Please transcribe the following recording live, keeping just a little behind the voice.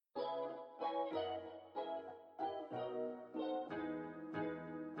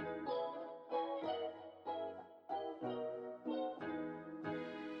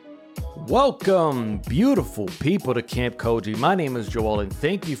Welcome, beautiful people, to Camp Koji. My name is Joel, and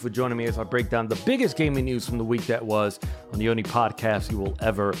thank you for joining me as I break down the biggest gaming news from the week that was on the only podcast you will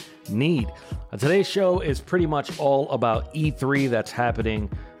ever need. Today's show is pretty much all about E3 that's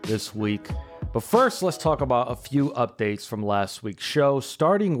happening this week. But first, let's talk about a few updates from last week's show,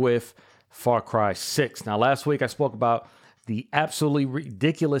 starting with Far Cry 6. Now, last week I spoke about the absolutely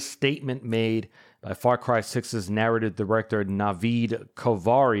ridiculous statement made by Far Cry 6's narrative director Navid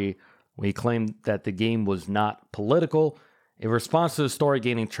Kovari, when he claimed that the game was not political. In response to the story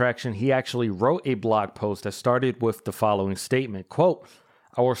gaining traction, he actually wrote a blog post that started with the following statement, quote,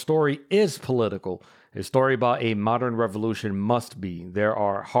 "Our story is political. A story about a modern revolution must be. There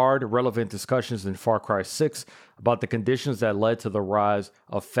are hard, relevant discussions in Far Cry 6 about the conditions that led to the rise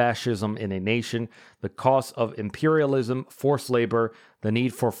of fascism in a nation, the cost of imperialism, forced labor, the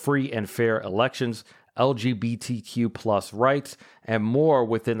need for free and fair elections, LGBTQ plus rights, and more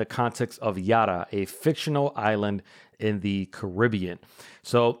within the context of Yara, a fictional island in the Caribbean."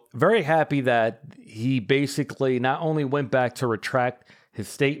 So very happy that he basically not only went back to retract his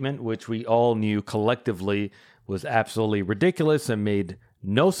statement, which we all knew collectively was absolutely ridiculous and made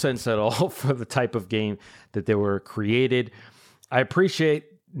no sense at all for the type of game that they were created. I appreciate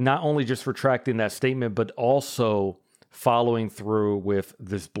not only just retracting that statement, but also following through with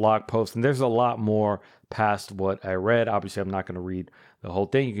this blog post. And there's a lot more past what I read. Obviously, I'm not going to read the whole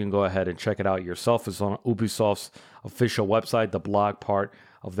thing. You can go ahead and check it out yourself. It's on Ubisoft's official website, the blog part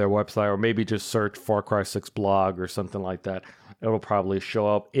of their website, or maybe just search Far Cry 6 blog or something like that. It'll probably show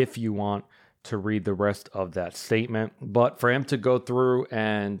up if you want to read the rest of that statement. But for him to go through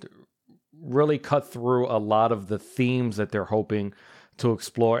and really cut through a lot of the themes that they're hoping to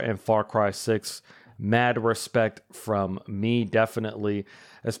explore in Far Cry 6, mad respect from me, definitely,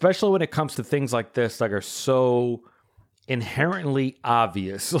 especially when it comes to things like this that are so inherently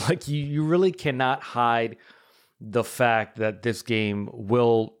obvious. Like you really cannot hide the fact that this game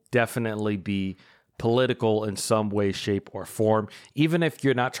will definitely be political in some way, shape, or form, even if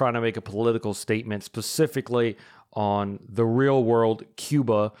you're not trying to make a political statement specifically on the real world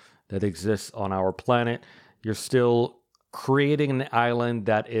Cuba that exists on our planet. You're still creating an island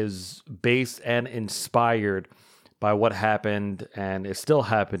that is based and inspired by what happened and is still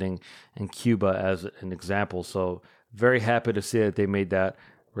happening in Cuba as an example. So very happy to see that they made that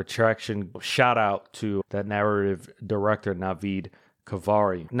retraction. Shout out to that narrative director, Navid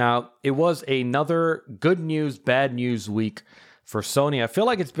Kovari. Now, it was another good news, bad news week for Sony. I feel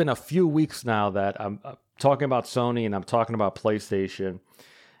like it's been a few weeks now that I'm talking about Sony and I'm talking about PlayStation.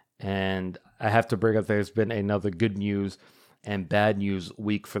 And I have to bring up there's been another good news and bad news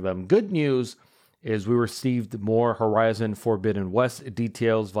week for them. Good news is we received more Horizon Forbidden West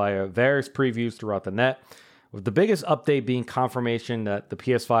details via various previews throughout the net, with the biggest update being confirmation that the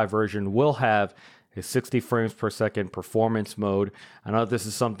PS5 version will have a 60 frames per second performance mode. I know this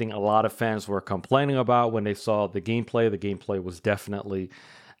is something a lot of fans were complaining about when they saw the gameplay. The gameplay was definitely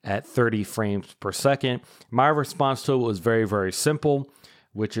at 30 frames per second. My response to it was very, very simple,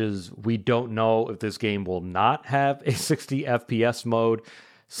 which is we don't know if this game will not have a 60 FPS mode.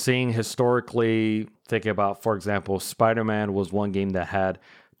 Seeing historically, thinking about, for example, Spider-Man was one game that had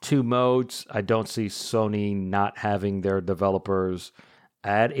two modes. I don't see Sony not having their developers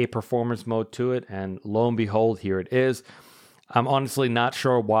add a performance mode to it, and lo and behold, here it is. I'm honestly not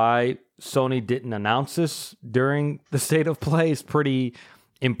sure why Sony didn't announce this during the state of play. It's pretty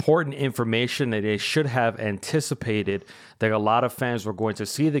important information that they should have anticipated that a lot of fans were going to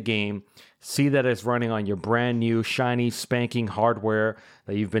see the game, see that it's running on your brand new, shiny, spanking hardware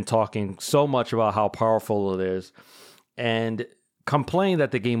that you've been talking so much about how powerful it is, and complain that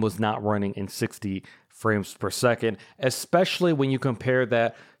the game was not running in 60 frames per second, especially when you compare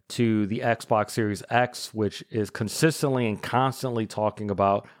that to the Xbox Series X, which is consistently and constantly talking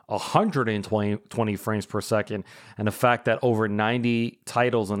about 120 frames per second, and the fact that over 90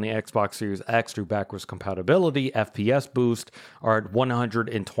 titles on the Xbox Series X through backwards compatibility, FPS boost, are at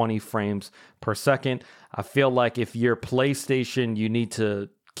 120 frames per second. I feel like if you're PlayStation, you need to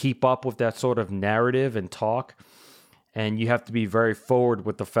keep up with that sort of narrative and talk, and you have to be very forward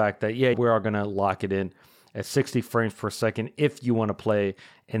with the fact that, yeah, we are going to lock it in at 60 frames per second if you want to play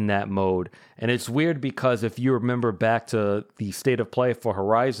in that mode. And it's weird because if you remember back to the state of play for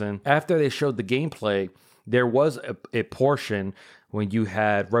Horizon, after they showed the gameplay, there was a portion when you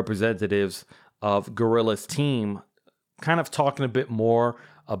had representatives of Guerrilla's team kind of talking a bit more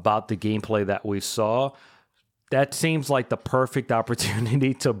about the gameplay that we saw. That seems like the perfect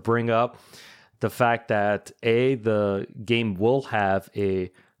opportunity to bring up the fact that the game will have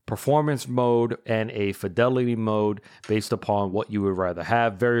a performance mode and a fidelity mode based upon what you would rather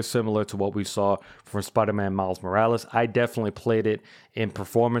have. Very similar to what we saw from Spider-Man Miles Morales. I definitely played it in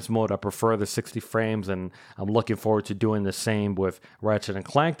performance mode. I prefer the 60 frames, and I'm looking forward to doing the same with Ratchet &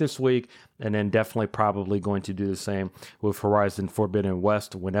 Clank this week, and then definitely probably going to do the same with Horizon Forbidden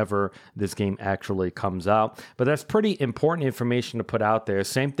West whenever this game actually comes out. But that's pretty important information to put out there.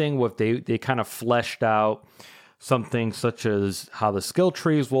 Same thing with they kind of fleshed out some things such as how the skill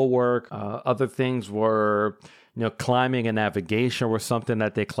trees will work. Other things were, climbing and navigation were something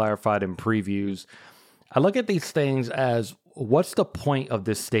that they clarified in previews. I look at these things as, what's the point of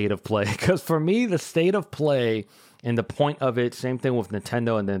this state of play? Because for me, the state of play and the point of it, same thing with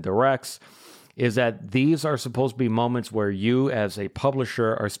Nintendo and then Directs, is that these are supposed to be moments where you as a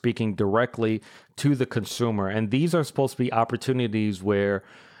publisher are speaking directly to the consumer. And these are supposed to be opportunities where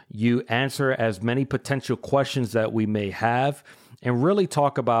you answer as many potential questions that we may have and really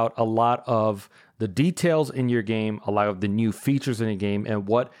talk about a lot of the details in your game, a lot of the new features in the game, and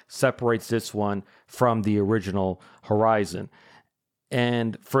what separates this one from the original Horizon.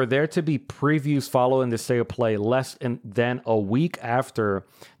 And for there to be previews following the State of Play less than a week after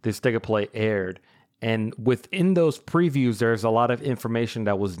the State of Play aired, and within those previews, there's a lot of information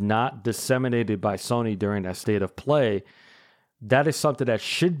that was not disseminated by Sony during that State of Play. That is something that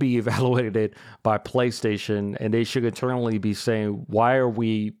should be evaluated by PlayStation, and they should internally be saying, why are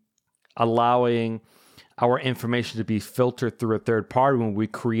we allowing our information to be filtered through a third party when we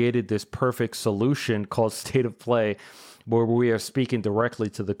created this perfect solution called State of Play, where we are speaking directly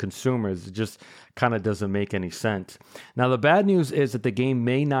to the consumers? It just kind of doesn't make any sense. Now, the bad news is that the game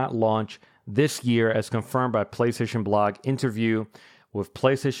may not launch this year, as confirmed by PlayStation Blog interview with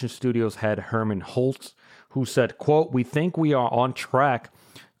PlayStation Studios head Hermen Hulst, who said, quote, "We think we are on track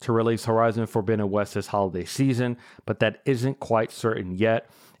to release Horizon Forbidden West this holiday season, but that isn't quite certain yet,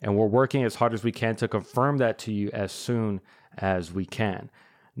 and we're working as hard as we can to confirm that to you as soon as we can."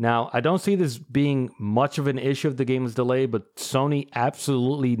 Now, I don't see this being much of an issue if the game is delayed, but Sony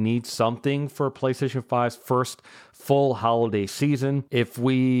absolutely needs something for PlayStation 5's first full holiday season. If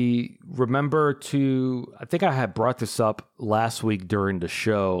we remember I think I had brought this up last week during the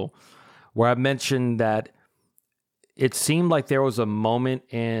show, where I mentioned that it seemed like there was a moment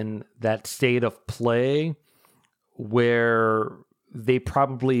in that State of Play where they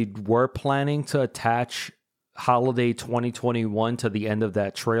probably were planning to attach holiday 2021 to the end of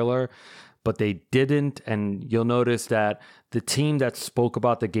that trailer, but they didn't. And you'll notice that the team that spoke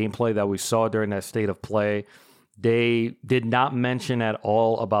about the gameplay that we saw during that State of Play, they did not mention at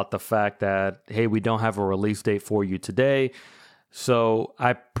all about the fact that, hey, we don't have a release date for you today. So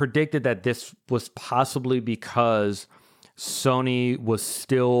I predicted that this was possibly because Sony was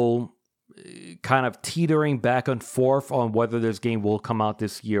still kind of teetering back and forth on whether this game will come out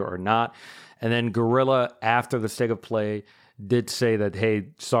this year or not. And then Guerrilla, after the State of Play, did say that, hey,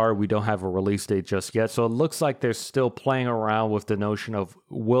 sorry, we don't have a release date just yet. So it looks like they're still playing around with the notion of,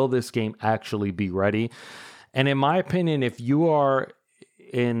 will this game actually be ready? And in my opinion, if you are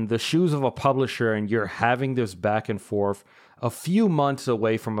in the shoes of a publisher and you're having this back and forth a few months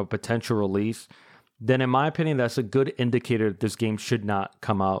away from a potential release, then in my opinion, that's a good indicator that this game should not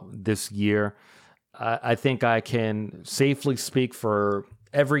come out this year. I think I can safely speak for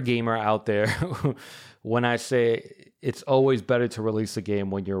every gamer out there when I say it's always better to release a game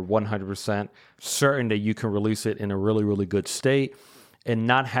when you're 100% certain that you can release it in a really, really good state and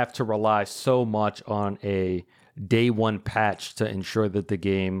not have to rely so much on a day one patch to ensure that the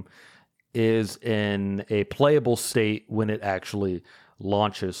game is in a playable state when it actually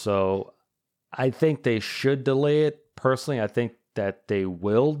launches. So I think they should delay it. Personally, I think that they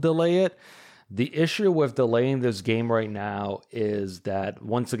will delay it. The issue with delaying this game right now is that,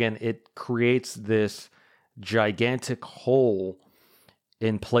 once again, it creates this gigantic hole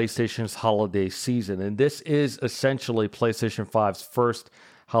in PlayStation's holiday season. And this is essentially PlayStation 5's first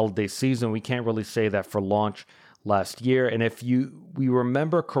holiday season. We can't really say that for launch last year. And if we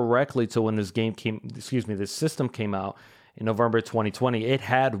remember correctly to when this system came out in November 2020, it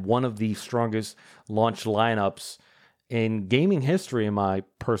had one of the strongest launch lineups in gaming history, in my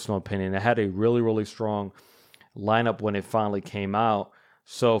personal opinion. It had a really, really strong lineup when it finally came out.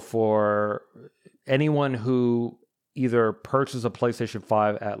 So for anyone who either purchased a PlayStation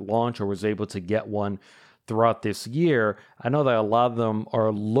 5 at launch or was able to get one throughout this year, I know that a lot of them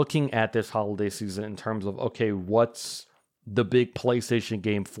are looking at this holiday season in terms of, okay, what's the big PlayStation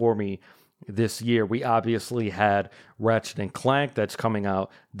game for me this year. We obviously had Ratchet and Clank that's coming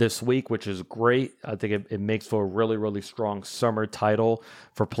out this week, which is great. I think it makes for a really, really strong summer title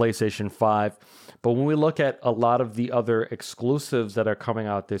for PlayStation 5. But when we look at a lot of the other exclusives that are coming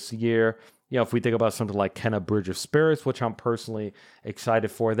out this year, if we think about something like Kena Bridge of Spirits, which I'm personally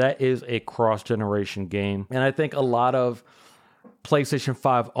excited for, that is a cross-generation game. And I think a lot of PlayStation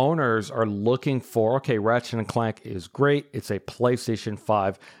 5 owners are looking for, okay, Ratchet and Clank is great. It's a PlayStation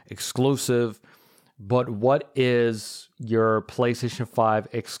 5 exclusive. But what is your PlayStation 5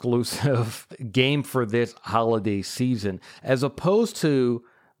 exclusive game for this holiday season? As opposed to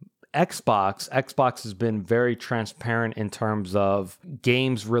Xbox has been very transparent in terms of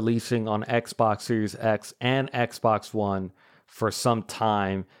games releasing on Xbox Series X and Xbox One for some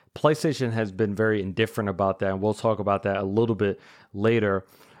time. PlayStation has been very indifferent about that, and we'll talk about that a little bit later.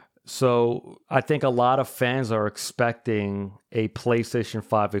 So I think a lot of fans are expecting a PlayStation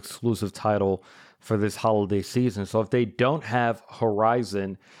 5 exclusive title for this holiday season. So if they don't have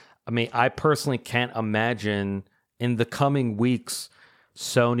Horizon, I personally can't imagine in the coming weeks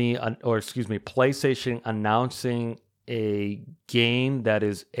PlayStation announcing a game that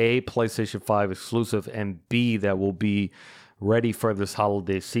is A, PlayStation 5 exclusive, and B, that will be ready for this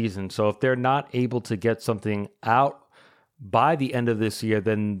holiday season. So if they're not able to get something out by the end of this year,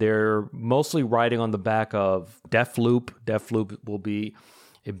 then they're mostly riding on the back of Deathloop. Deathloop will be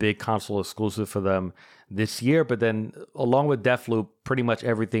a big console exclusive for them this year, but then along with Deathloop, pretty much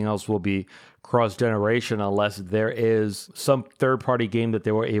everything else will be cross-generation unless there is some third-party game that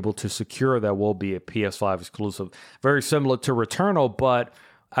they were able to secure that will be a PS5 exclusive. Very similar to Returnal, but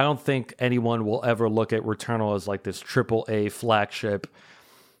I don't think anyone will ever look at Returnal as like this AAA flagship.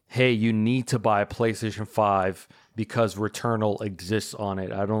 Hey, you need to buy a PlayStation 5 because Returnal exists on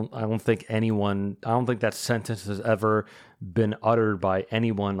it. I don't think that sentence has ever been uttered by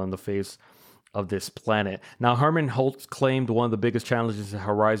anyone on the face of this planet. Now, Hermen Hulst claimed one of the biggest challenges the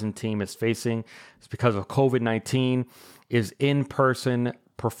Horizon team is facing is because of COVID-19 is in-person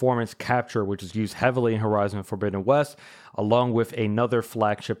performance capture, which is used heavily in Horizon Forbidden West, along with another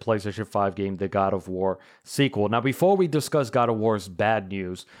flagship PlayStation 5 game, the God of War sequel. Now, before we discuss God of War's bad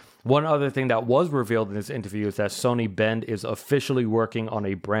news, one other thing that was revealed in this interview is that Sony Bend is officially working on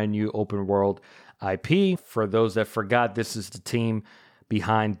a brand new open world IP. For those that forgot, this is the team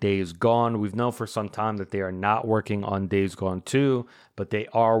behind Days Gone. We've known for some time that they are not working on Days Gone 2, but they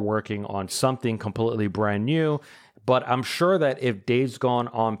are working on something completely brand new. But I'm sure that if Days Gone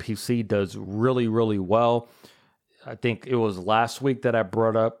on PC does really, really well, I think it was last week that I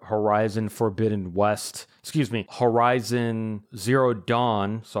brought up Horizon Zero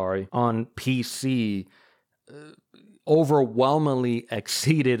Dawn, on PC, overwhelmingly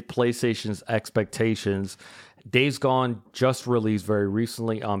exceeded PlayStation's expectations. Days Gone just released very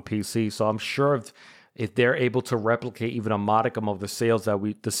recently on PC, so I'm sure if they're able to replicate even a modicum of the sales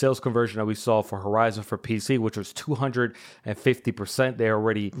conversion that we saw for Horizon for PC, which was 250%, they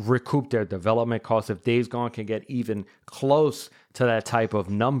already recouped their development costs. If Days Gone can get even close to that type of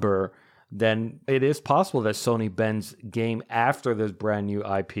number, then it is possible that Sony Bend's game after this brand new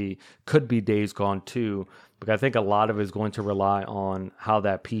IP could be Days Gone 2, but I think a lot of it is going to rely on how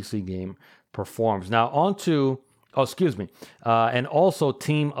that PC game performs. Now and also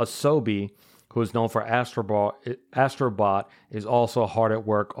Team Asobi, who is known for Astrobot, is also hard at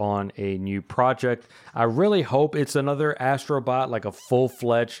work on a new project. I really hope it's another Astrobot, like a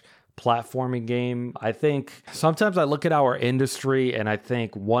full-fledged platforming game. I think sometimes I look at our industry and I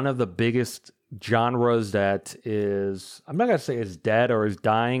think one of the biggest genres that is, I'm not going to say is dead or is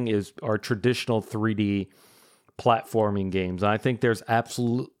dying, are traditional 3D platforming games. And I think there's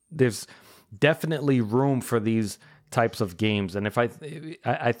definitely room for these types of games. And if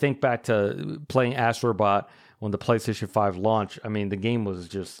I think back to playing Astrobot when the PlayStation 5 launched, the game was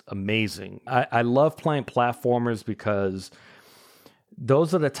just amazing. I love playing platformers because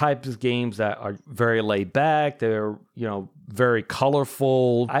those are the types of games that are very laid back. They're, very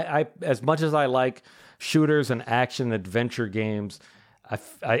colorful. I as much as I like shooters and action adventure games,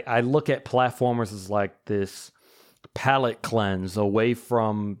 I look at platformers as like this palate cleanse away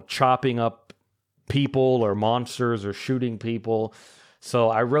from chopping up people or monsters or shooting people. So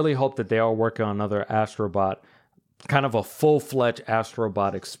I really hope that they are working on another Astrobot, kind of a full-fledged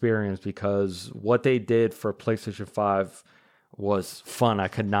Astrobot experience, because what they did for PlayStation 5 was fun. I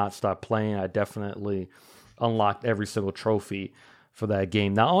could not stop playing. I definitely unlocked every single trophy for that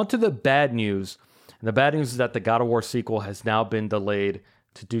game. Now on to the bad news. And the bad news is that the God of War sequel has now been delayed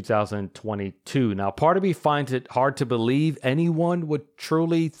to 2022. Now, part of me finds it hard to believe anyone would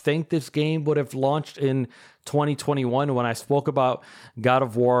truly think this game would have launched in 2021. When I spoke about God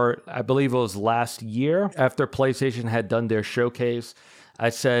of War, I believe it was last year, after PlayStation had done their showcase, I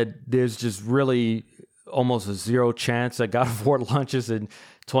said there's just really almost a zero chance that God of War launches in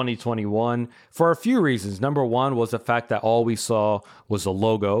 2021 for a few reasons. Number one was the fact that all we saw was a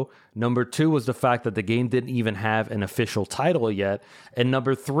logo. Number two was the fact that the game didn't even have an official title yet. And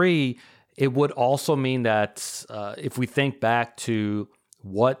number three, it would also mean that if we think back to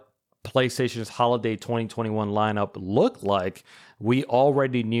what PlayStation's holiday 2021 lineup looked like, we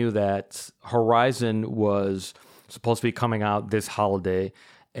already knew that Horizon was supposed to be coming out this holiday,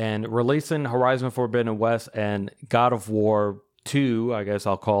 and releasing Horizon Forbidden West and God of War 2, I guess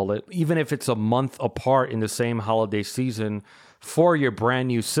I'll call it, even if it's a month apart in the same holiday season for your brand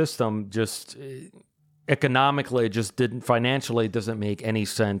new system, just economically, it just didn't, financially, it doesn't make any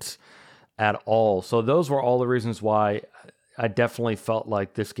sense at all. So those were all the reasons why I definitely felt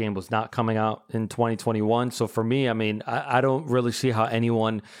like this game was not coming out in 2021. So for me, I mean, I don't really see how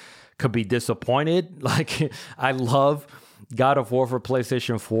anyone could be disappointed. Like, I love God of War for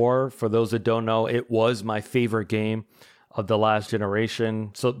PlayStation 4. For those that don't know, it was my favorite game of the last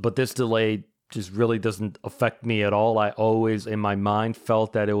generation. So, but this delay just really doesn't affect me at all. I always, in my mind,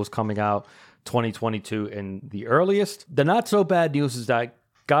 felt that it was coming out 2022 in the earliest. The not so bad news is that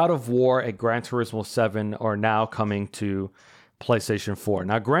God of War and Gran Turismo 7 are now coming to PlayStation 4.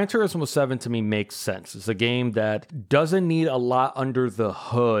 Now, Gran Turismo 7 to me makes sense. It's a game that doesn't need a lot under the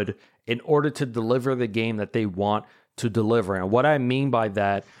hood in order to deliver the game that they want to deliver. And what I mean by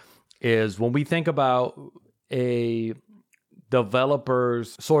that is when we think about a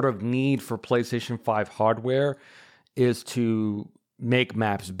developer's sort of need for PlayStation 5 hardware is to make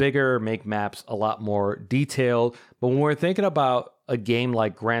maps bigger, make maps a lot more detailed. But when we're thinking about a game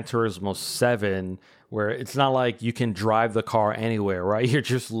like Gran Turismo 7, where it's not like you can drive the car anywhere, right? You're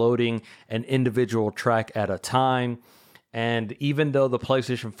just loading an individual track at a time. And even though the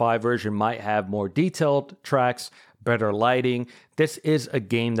PlayStation 5 version might have more detailed tracks, better lighting, this is a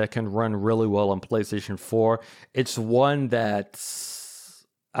game that can run really well on PlayStation 4. It's one that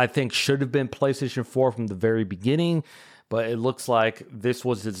I think should have been PlayStation 4 from the very beginning, but it looks like this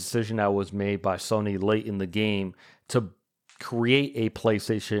was the decision that was made by Sony late in the game to create a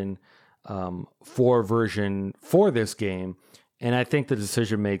PlayStation 4 version for this game. And I think the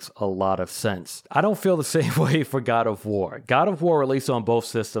decision makes a lot of sense. I don't feel the same way for God of War. God of War released on both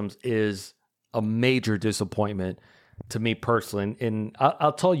systems is a major disappointment to me personally. And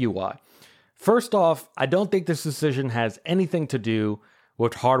I'll tell you why. First off, I don't think this decision has anything to do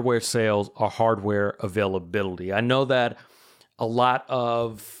with hardware sales or hardware availability. I know that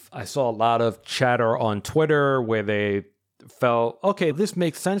I saw a lot of chatter on Twitter where they felt, okay, this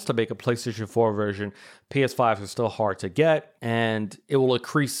makes sense to make a PlayStation 4 version. PS5 is still hard to get, and it will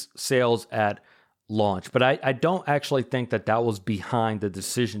increase sales at launch. But I don't actually think that was behind the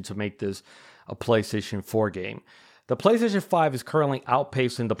decision to make this a PlayStation 4 game. The PlayStation 5 is currently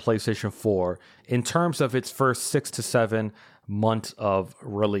outpacing the PlayStation 4 in terms of its first 6 to 7 months of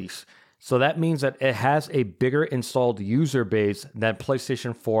release. So that means that it has a bigger installed user base than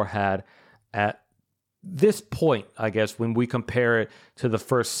PlayStation 4 had at this point, I guess, when we compare it to the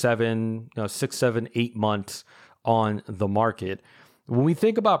first 6, 7, 8 months on the market. When we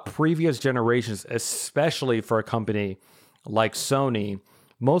think about previous generations, especially for a company like Sony,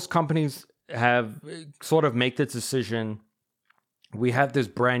 most companies have sort of make this decision. We have this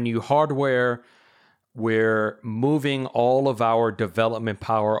brand new hardware. We're moving all of our development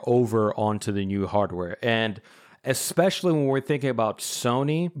power over onto the new hardware. And especially when we're thinking about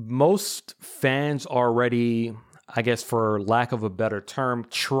Sony, most fans are already, I guess for lack of a better term,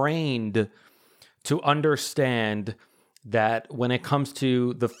 trained to understand that when it comes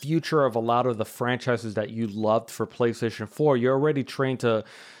to the future of a lot of the franchises that you loved for PlayStation 4, you're already trained to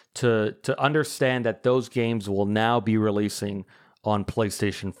understand that those games will now be releasing on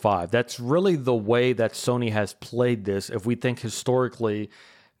PlayStation 5. That's really the way that Sony has played this. If we think historically,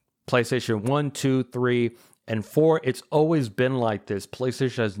 PlayStation 1, 2, 3, and 4, it's always been like this.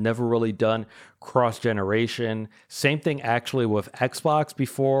 PlayStation has never really done cross-generation. Same thing actually with Xbox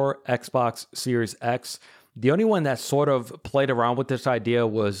before Xbox Series X. The only one that sort of played around with this idea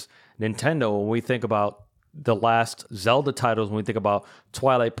was Nintendo. When we think about the last Zelda titles, when we think about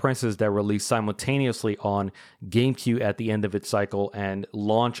Twilight Princess that released simultaneously on GameCube at the end of its cycle and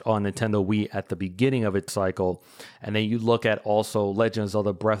launch on Nintendo Wii at the beginning of its cycle. And then you look at also Legend of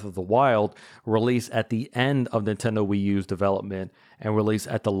Zelda Breath of the Wild, released at the end of Nintendo Wii U's development and released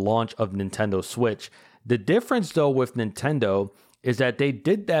at the launch of Nintendo Switch. The difference though with Nintendo is that they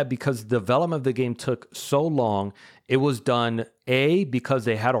did that because the development of the game took so long. It was done, A, because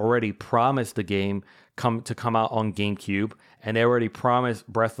they had already promised the game to come out on GameCube, and they already promised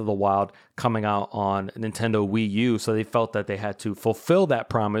Breath of the Wild coming out on Nintendo Wii U, so they felt that they had to fulfill that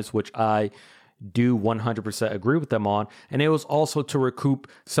promise, which I do 100% agree with them on. And it was also to recoup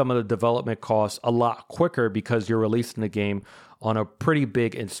some of the development costs a lot quicker because you're releasing the game on a pretty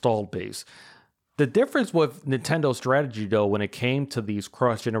big installed base. The difference with Nintendo's strategy, though, when it came to these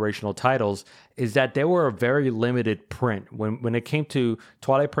cross-generational titles, is that they were a very limited print. When it came to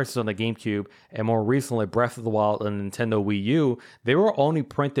Twilight Princess on the GameCube, and more recently Breath of the Wild on Nintendo Wii U, they were only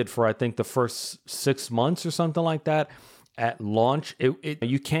printed for, I think, the first 6 months or something like that at launch.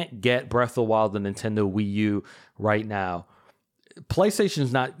 You can't get Breath of the Wild on Nintendo Wii U right now.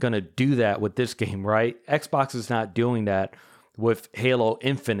 PlayStation's not going to do that with this game, right? Xbox is not doing that with Halo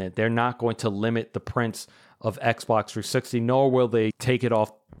Infinite. They're not going to limit the prints of Xbox 360, nor will they take it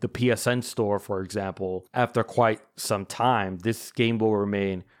off the PSN store, for example, after quite some time. This game will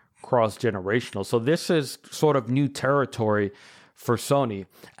remain cross-generational. So this is sort of new territory for Sony.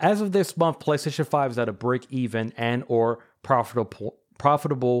 As of this month, PlayStation 5 is at a break-even and or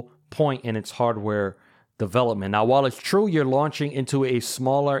profitable point in its hardware development. Now, while it's true you're launching into a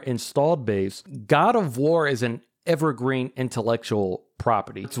smaller installed base, God of War is an evergreen intellectual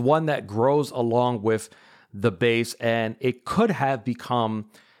property. It's one that grows along with the base, and it could have become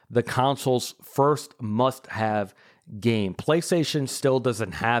the console's first must-have game. PlayStation still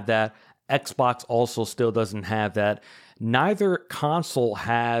doesn't have that. Xbox also still doesn't have that. Neither console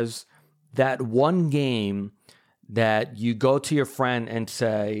has that one game that you go to your friend and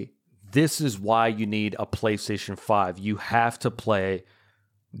say, this is why you need a PlayStation 5. You have to play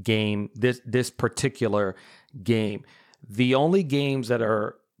this particular game. The only games that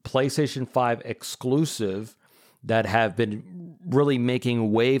are PlayStation 5 exclusive that have been really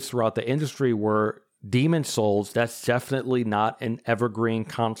making waves throughout the industry were Demon's Souls. That's definitely not an evergreen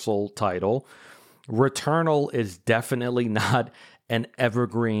console title. Returnal is definitely not an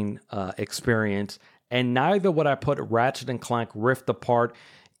evergreen experience. And neither would I put Ratchet & Clank Rift Apart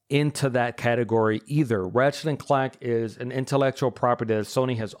into that category either. Ratchet & Clank is an intellectual property that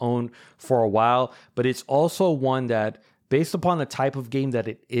Sony has owned for a while, but it's also one that, based upon the type of game that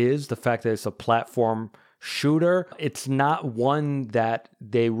it is, the fact that it's a platform shooter, it's not one that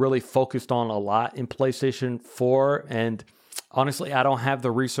they really focused on a lot in PlayStation 4. And honestly, I don't have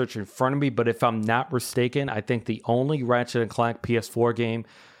the research in front of me, but if I'm not mistaken, I think the only Ratchet & Clank PS4 game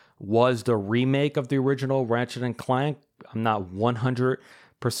was the remake of the original Ratchet & Clank. I'm not 100%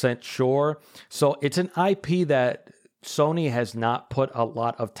 sure. So it's an IP that Sony has not put a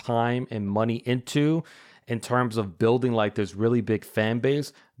lot of time and money into in terms of building like this really big fan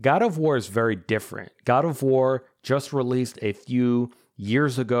base. God of War is very different. God of War just released a few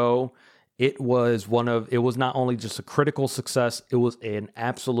years ago. It was not only just a critical success, it was an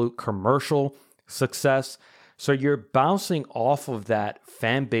absolute commercial success. So you're bouncing off of that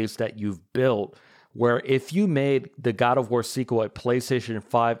fan base that you've built, where if you made the God of War sequel at PlayStation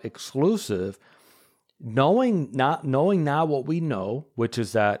 5 exclusive, knowing now what we know, which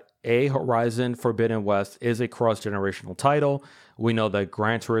is that Horizon Forbidden West is a cross-generational title. We know that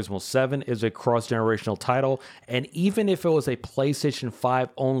Gran Turismo 7 is a cross-generational title. And even if it was a PlayStation 5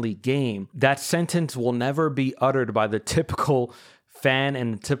 only game, that sentence will never be uttered by the typical fan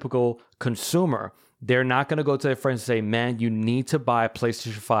and the typical consumer. They're not going to go to their friends and say, man, you need to buy a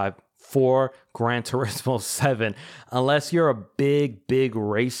PlayStation 5 for Gran Turismo 7. Unless you're a big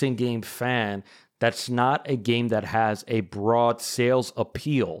racing game fan, that's not a game that has a broad sales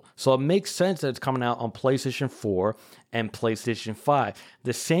appeal. So it makes sense that it's coming out on PlayStation 4 and PlayStation 5.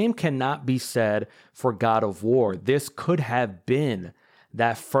 The same cannot be said for God of War. This could have been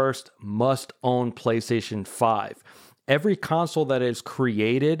that first must-own PlayStation 5. Every console that is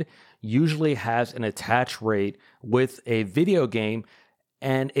created usually has an attach rate with a video game,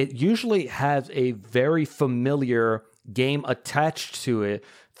 and it usually has a very familiar game attached to it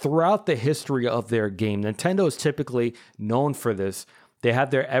throughout the history of their game. Nintendo is typically known for this. They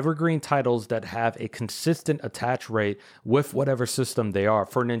have their evergreen titles that have a consistent attach rate with whatever system they are.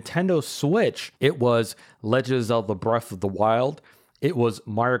 For Nintendo Switch, it was Legend of Zelda Breath of the Wild. It was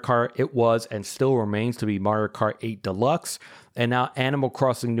Mario Kart. It was and still remains to be Mario Kart 8 Deluxe. And now Animal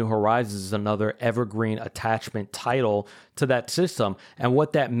Crossing New Horizons is another evergreen attachment title to that system. And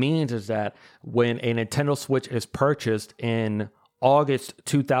what that means is that when a Nintendo Switch is purchased in August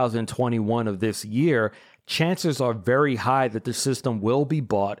 2021 of this year, chances are very high that the system will be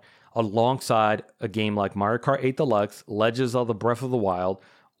bought alongside a game like Mario Kart 8 Deluxe, Legends of the Breath of the Wild,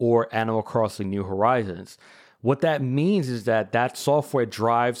 or Animal Crossing New Horizons. What that means is that software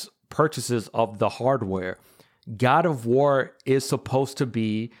drives purchases of the hardware. God of War is supposed to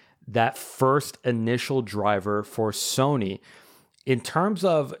be that first initial driver for Sony. In terms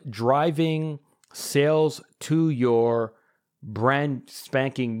of driving sales to your brand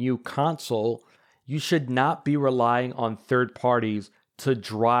spanking new console, you should not be relying on third parties to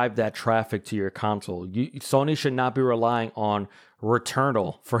drive that traffic to your console. Sony should not be relying on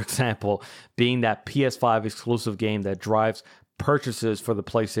Returnal, for example, being that PS5 exclusive game that drives purchases for the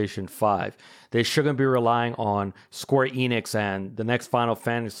PlayStation 5. They shouldn't be relying on Square Enix and the next Final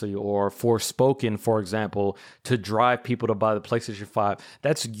Fantasy or Forspoken, for example, to drive people to buy the PlayStation 5.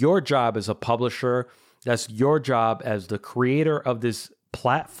 That's your job as a publisher. That's your job as the creator of this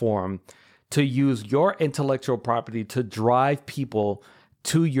platform to use your intellectual property to drive people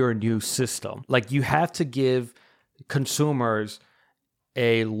to your new system. Like, you have to give consumers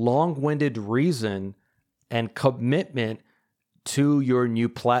a long-winded reason and commitment to your new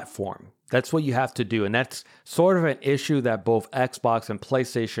platform. That's what you have to do. And that's sort of an issue that both Xbox and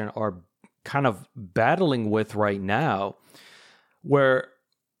PlayStation are kind of battling with right now, where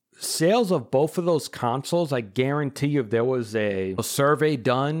sales of both of those consoles, I guarantee you, if there was a survey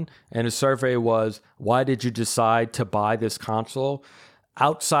done and the survey was, why did you decide to buy this console?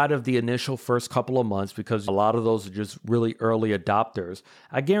 Outside of the initial first couple of months, because a lot of those are just really early adopters,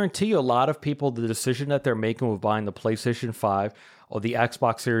 I guarantee you a lot of people, the decision that they're making with buying the PlayStation 5 or the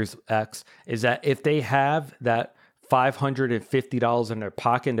Xbox Series X is that if they have that $550 in their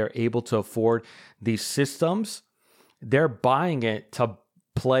pocket and they're able to afford these systems, they're buying it to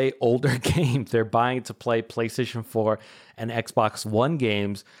play older games. They're buying it to play PlayStation 4 and Xbox One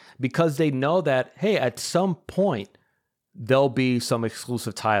games because they know that, hey, at some point, there'll be some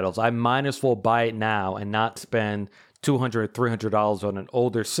exclusive titles. I might as well buy it now and not spend $200, $300 on an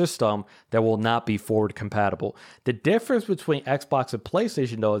older system that will not be forward compatible. The difference between Xbox and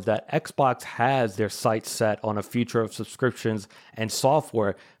PlayStation, though, is that Xbox has their sights set on a future of subscriptions and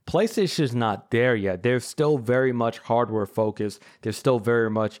software. PlayStation is not there yet. They're still very much hardware focused. They're still very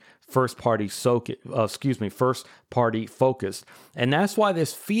much first party focused. And that's why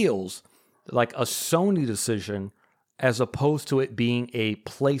this feels like a Sony decision as opposed to it being a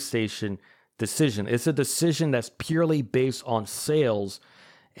PlayStation decision. It's a decision that's purely based on sales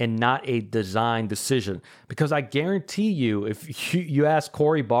and not a design decision. Because I guarantee you, if you ask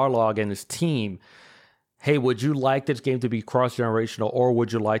Cory Barlog and his team, hey, would you like this game to be cross-generational, or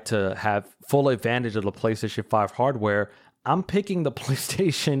would you like to have full advantage of the PlayStation 5 hardware? I'm picking the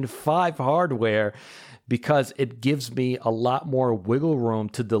PlayStation 5 hardware because it gives me a lot more wiggle room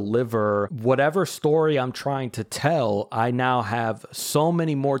to deliver whatever story I'm trying to tell. I now have so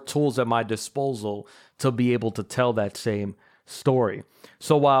many more tools at my disposal to be able to tell that same story.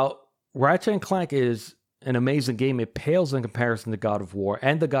 So while Ratchet & Clank is an amazing game, it pales in comparison to God of War.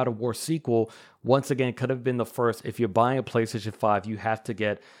 And the God of War sequel, once again, could have been the first. If you're buying a PlayStation 5, you have to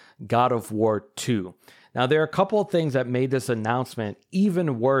get God of War 2. Now, there are a couple of things that made this announcement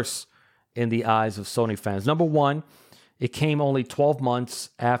even worse in the eyes of Sony fans. Number one, it came only 12 months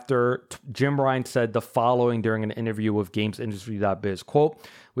after Jim Ryan said the following during an interview with GamesIndustry.biz. Quote,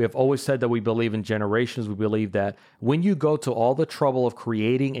 "We have always said that we believe in generations. We believe that when you go to all the trouble of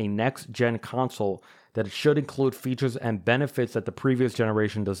creating a next-gen console, that it should include features and benefits that the previous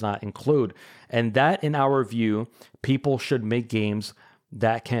generation does not include. And that, in our view, people should make games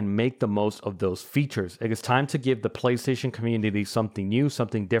that can make the most of those features. It is time to give the PlayStation community something new,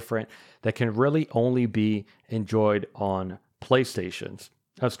 something different that can really only be enjoyed on PlayStations.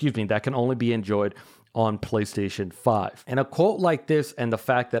 That can only be enjoyed on PlayStation 5. And a quote like this, and the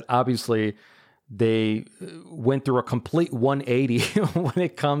fact that obviously they went through a complete 180 when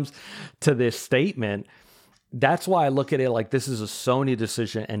it comes to this statement, that's why I look at it like this is a Sony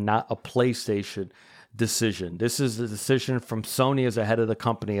decision and not a PlayStation decision. This is the decision from Sony as a head of the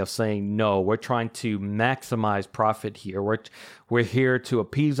company of saying, no, we're trying to maximize profit here. We're here to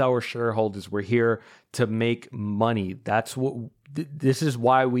appease our shareholders. We're here to make money. This is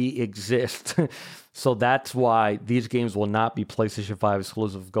why we exist. So that's why these games will not be PlayStation 5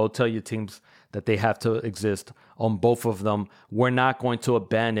 exclusive. Go tell your teams that they have to exist on both of them. We're not going to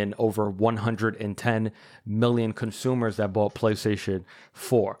abandon over 110 million consumers that bought PlayStation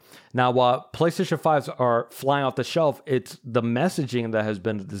 4. Now, while PlayStation 5s are flying off the shelf, it's the messaging that has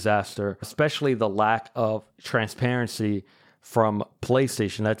been a disaster, especially the lack of transparency from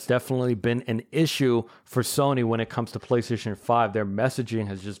PlayStation. That's definitely been an issue for Sony when it comes to PlayStation 5. Their messaging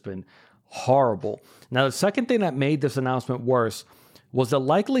has just been horrible. Now, the second thing that made this announcement worse was the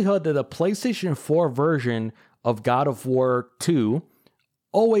likelihood that a PlayStation 4 version of God of War 2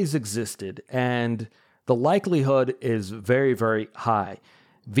 always existed. And the likelihood is very, very high.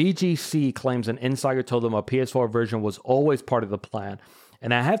 VGC claims an insider told them a PS4 version was always part of the plan.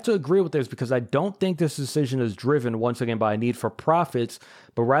 And I have to agree with this because I don't think this decision is driven once again by a need for profits,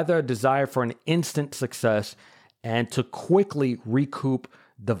 but rather a desire for an instant success and to quickly recoup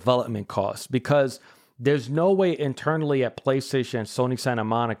development costs. Because there's no way internally at PlayStation and Sony Santa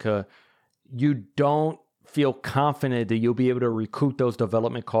Monica, you don't feel confident that you'll be able to recoup those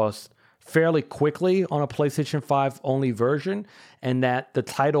development costs fairly quickly on a PlayStation 5 only version, and that the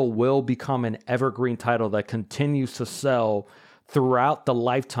title will become an evergreen title that continues to sell throughout the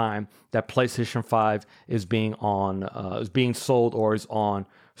lifetime that PlayStation 5 is being sold or is on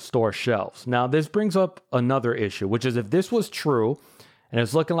store shelves. Now, this brings up another issue, which is if this was true, and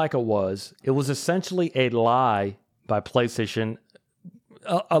it's looking like it was essentially a lie by PlayStation,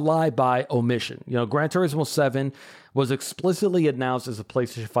 a lie by omission. Gran Turismo 7 was explicitly announced as a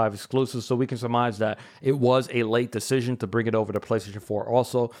PlayStation 5 exclusive, so we can surmise that it was a late decision to bring it over to PlayStation 4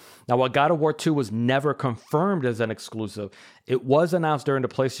 also. Now, while God of War 2 was never confirmed as an exclusive, it was announced during the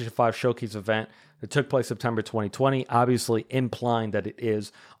PlayStation 5 showcase event that took place September 2020, obviously implying that it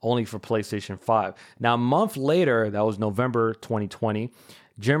is only for PlayStation 5. Now, a month later, that was November 2020,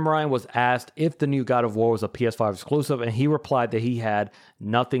 Jim Ryan was asked if the new God of War was a PS5 exclusive, and he replied that he had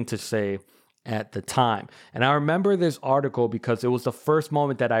nothing to say at the time. And I remember this article because it was the first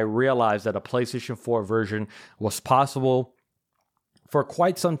moment that I realized that a PlayStation 4 version was possible. For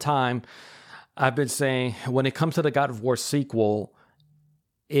quite some time, I've been saying when it comes to the God of War sequel,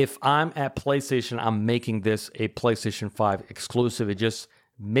 if I'm at PlayStation, I'm making this a PlayStation 5 exclusive. It just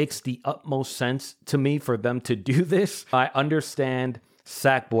makes the utmost sense to me for them to do this. I understand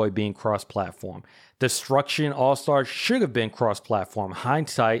Sackboy being cross-platform. Destruction All-Stars should have been cross-platform.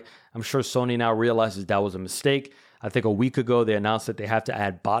 Hindsight, I'm sure Sony now realizes that was a mistake. I think a week ago they announced that they have to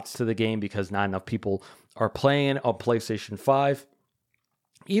add bots to the game because not enough people are playing on PlayStation 5.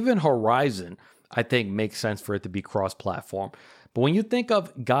 Even Horizon, I think, makes sense for it to be cross-platform. But when you think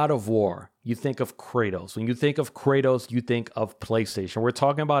of God of War, you think of Kratos. When you think of Kratos, you think of PlayStation. We're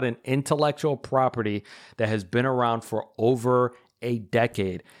talking about an intellectual property that has been around for over a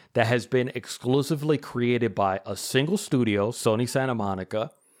decade, that has been exclusively created by a single studio, Sony Santa Monica,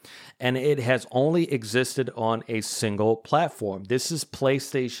 and it has only existed on a single platform. This is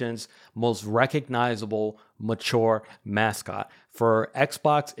PlayStation's most recognizable, mature mascot. For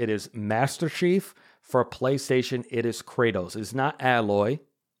Xbox, it is Master Chief. For PlayStation, it is Kratos. It's not Aloy.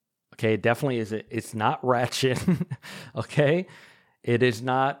 Okay, it definitely isn't. It's not Ratchet. Okay, it is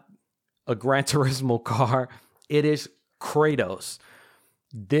not a Gran Turismo car. It is Kratos.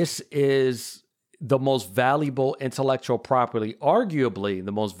 This is the most valuable intellectual property, arguably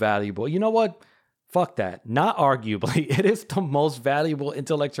the most valuable. You know what? Fuck that. Not arguably. It is the most valuable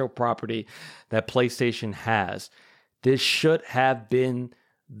intellectual property that PlayStation has. This should have been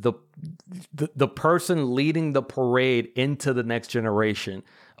the person leading the parade into the next generation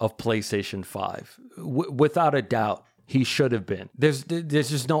of PlayStation 5. Without a doubt, he should have been. There's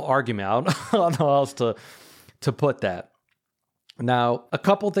just no argument. I don't know how else to put that. Now, a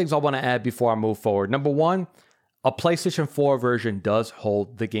couple things I want to add before I move forward. Number one, a PlayStation 4 version does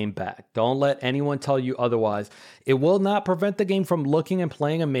hold the game back. Don't let anyone tell you otherwise. It will not prevent the game from looking and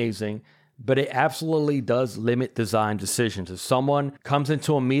playing amazing, but it absolutely does limit design decisions. If someone comes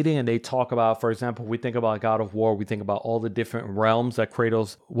into a meeting and they talk about, for example, we think about God of War, we think about all the different realms that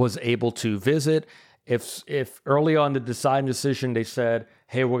Kratos was able to visit. If early on the design decision they said,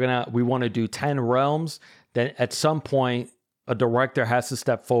 hey, we want to do 10 realms, then at some point a director has to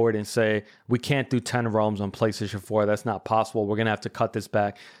step forward and say, we can't do 10 realms on PlayStation 4. That's not possible. We're going to have to cut this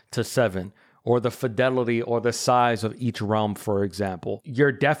back to 7. Or the fidelity or the size of each realm, for example.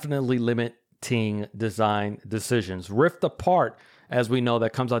 You're definitely limiting design decisions. Rift Apart, as we know,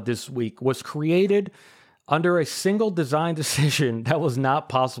 that comes out this week, was created under a single design decision that was not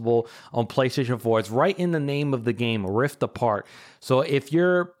possible on PlayStation 4. It's right in the name of the game, Rift Apart. So if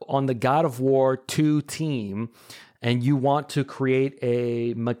you're on the God of War 2 team and you want to create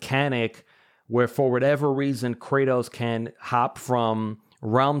a mechanic where for whatever reason Kratos can hop from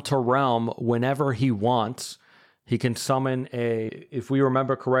realm to realm whenever he wants, he can summon if we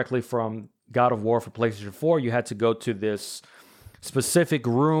remember correctly from God of War for PlayStation 4, you had to go to this specific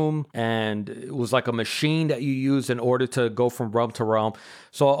room and it was like a machine that you use in order to go from realm to realm.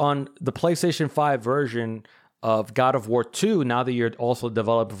 So on the PlayStation 5 version of God of War 2, now that you're also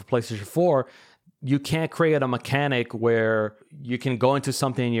developing for PlayStation 4, you can't create a mechanic where you can go into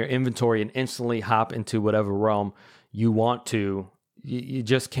something in your inventory and instantly hop into whatever realm you want to. You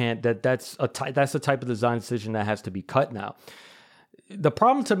just can't. That's the type of design decision that has to be cut now. The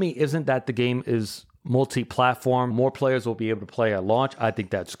problem to me isn't that the game is multi-platform. More players will be able to play at launch. I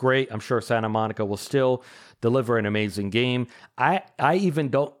think that's great. I'm sure Santa Monica will still deliver an amazing game. I even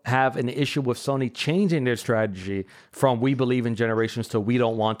don't have an issue with Sony changing their strategy from we believe in generations to we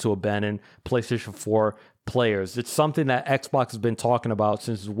don't want to abandon PlayStation 4 players. It's something that Xbox has been talking about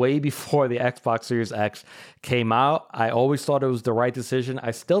since way before the Xbox Series X came out. I always thought it was the right decision.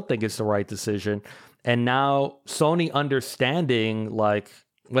 I still think it's the right decision. And now Sony understanding like,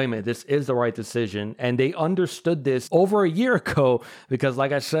 wait a minute, this is the right decision. And they understood this over a year ago because,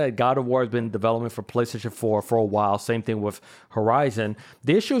 like I said, God of War has been in development for PlayStation 4 for a while. Same thing with Horizon.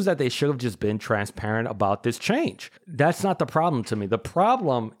 The issue is that they should have just been transparent about this change. That's not the problem to me. The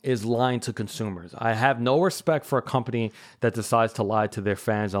problem is lying to consumers. I have no respect for a company that decides to lie to their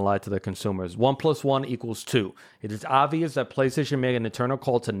fans and lie to their consumers. 1 + 1 = 2. It is obvious that PlayStation made an internal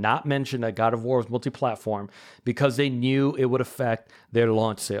call to not mention that God of War was multi-platform because they knew it would affect their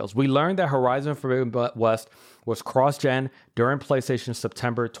launch sales. We learned that Horizon Forbidden West was cross-gen during PlayStation's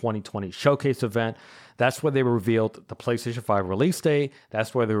September 2020 showcase event. That's where they revealed the PlayStation 5 release date.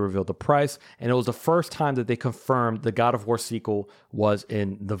 That's where they revealed the price. And it was the first time that they confirmed the God of War sequel was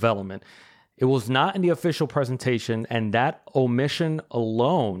in development. It was not in the official presentation, and that omission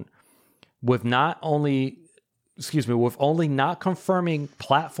alone, with only not confirming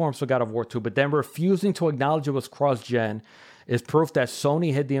platforms for God of War 2, but then refusing to acknowledge it was cross-gen, is proof that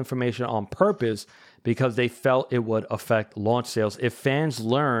Sony hid the information on purpose because they felt it would affect launch sales. If fans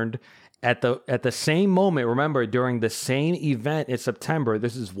learned at the same moment, remember, during the same event in September,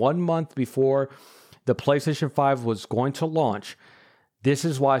 this is 1 month before the PlayStation 5 was going to launch, this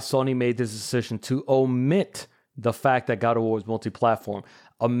is why Sony made this decision to omit the fact that God of War was multi-platform.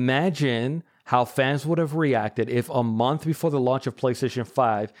 Imagine how fans would have reacted if a month before the launch of PlayStation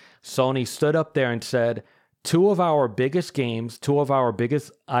 5, Sony stood up there and said, 2 of our biggest games, 2 of our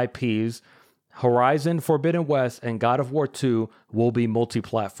biggest IPs, Horizon Forbidden West and God of War 2 will be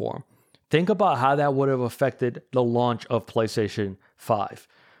multi-platform. Think about how that would have affected the launch of PlayStation 5.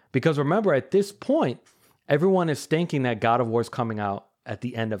 Because remember, at this point, everyone is thinking that God of War is coming out at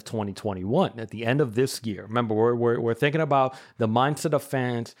the end of 2021, at the end of this year. Remember, we're thinking about the mindset of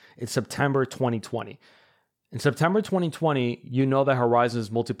fans in September 2020. In September 2020, you know that Horizon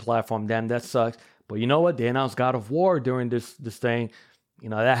is multi-platform. Damn, that sucks. But you know what? They announced God of War during this thing. You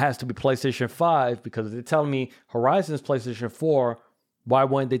know, that has to be PlayStation 5 because they're telling me Horizon is PlayStation 4. Why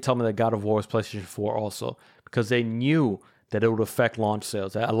wouldn't they tell me that God of War is PlayStation 4 also? Because they knew that it would affect launch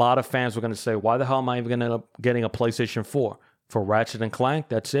sales. A lot of fans were going to say, why the hell am I even going to end up getting a PlayStation 4? For Ratchet and Clank,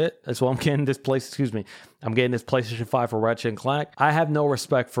 that's it. That's why I'm getting this I'm getting this PlayStation 5 for Ratchet and Clank. I have no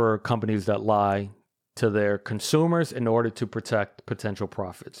respect for companies that lie to their consumers in order to protect potential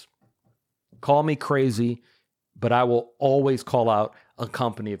profits. Call me crazy, but I will always call out a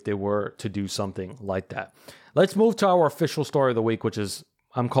company if they were to do something like that. Let's move to our official story of the week, which is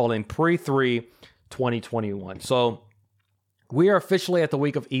I'm calling Pre-3 2021. So we are officially at the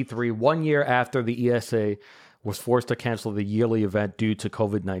week of E3, 1 year after the ESA was forced to cancel the yearly event due to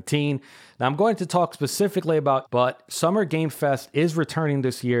COVID-19. Now, I'm going to talk specifically but Summer Game Fest is returning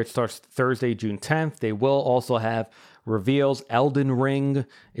this year. It starts Thursday, June 10th. They will also have reveals. Elden Ring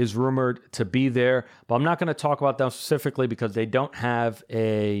is rumored to be there, but I'm not going to talk about them specifically because they don't have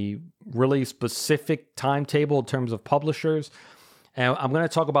a really specific timetable in terms of publishers. And I'm going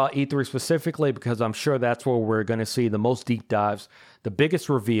to talk about E3 specifically because I'm sure that's where we're going to see the most deep dives, the biggest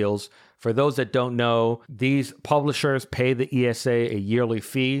reveals. For those that don't know, these publishers pay the ESA a yearly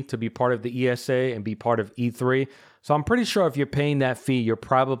fee to be part of the ESA and be part of E3. So I'm pretty sure if you're paying that fee, you're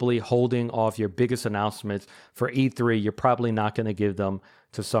probably holding off your biggest announcements for E3. You're probably not going to give them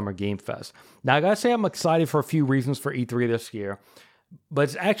to Summer Game Fest. Now, I got to say I'm excited for a few reasons for E3 this year. But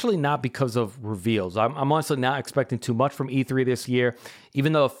it's actually not because of reveals. I'm honestly not expecting too much from E3 this year,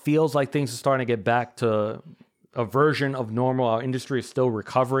 even though it feels like things are starting to get back to a version of normal. Our industry is still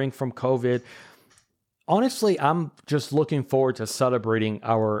recovering from COVID. Honestly, I'm just looking forward to celebrating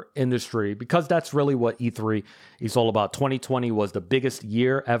our industry because that's really what E3 is all about. 2020 was the biggest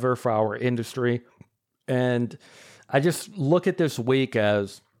year ever for our industry. And I just look at this week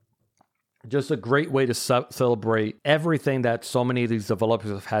as just a great way to celebrate everything that so many of these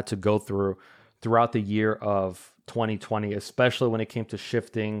developers have had to go through throughout the year of 2020, especially when it came to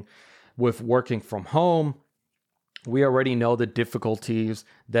shifting with working from home. We already know the difficulties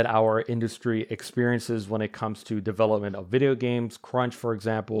that our industry experiences when it comes to development of video games. Crunch, for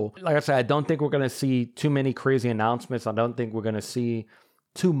example. Like I said, I don't think we're going to see too many crazy announcements. I don't think we're going to see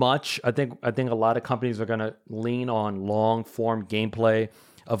too much. I think a lot of companies are going to lean on long form gameplay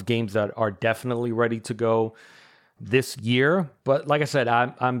of games that are definitely ready to go. this year. But like I said,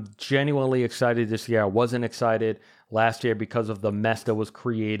 I'm genuinely excited this year. I wasn't excited last year because of the mess that was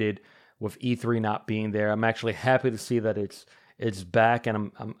created with E3 not being there. I'm actually happy to see that it's back,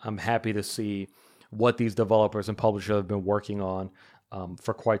 and I'm happy to see what these developers and publishers have been working on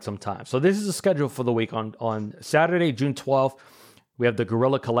for quite some time. So this is the schedule for the week. On Saturday, June 12th, we have the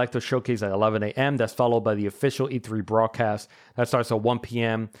Guerrilla Collective Showcase at 11 a.m. That's followed by the official E3 broadcast. That starts at 1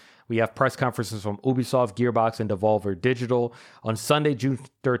 p.m. We have press conferences from Ubisoft, Gearbox, and Devolver Digital. On Sunday, June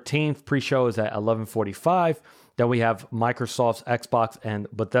 13th, pre-show is at 11:45. Then we have Microsoft's Xbox and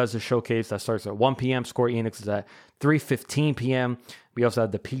Bethesda Showcase that starts at 1 p.m. Square Enix is at 3:15 p.m. We also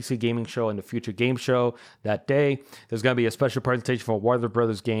have the PC Gaming Show and the Future Game Show that day. There's going to be a special presentation for Warner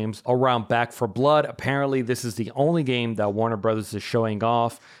Brothers games around Back 4 Blood. Apparently, this is the only game that Warner Brothers is showing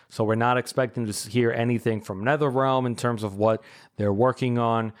off, so we're not expecting to hear anything from NetherRealm in terms of what they're working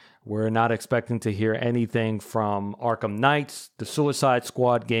on. We're not expecting to hear anything from Arkham Knights, the Suicide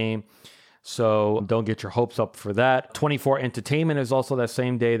Squad game. So don't get your hopes up for that. 24 Entertainment is also that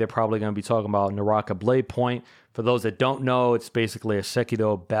same day. They're probably going to be talking about Naraka Blade Point. For those that don't know, it's basically a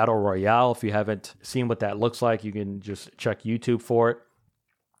Sekiro Battle Royale. If you haven't seen what that looks like, you can just check YouTube for it.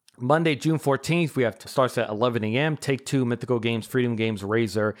 Monday, June 14th, we have starts at 11 a.m. Take-Two, Mythical Games, Freedom Games,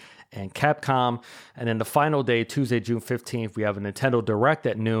 Razer, and Capcom. And then the final day, Tuesday, June 15th, we have a Nintendo Direct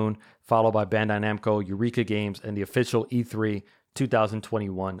at noon, followed by Bandai Namco, Eureka Games, and the official E3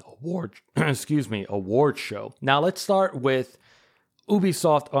 2021 award show. Now let's start with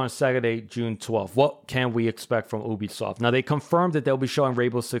Ubisoft on Saturday, June 12th. What can we expect from Ubisoft? Now they confirmed that they'll be showing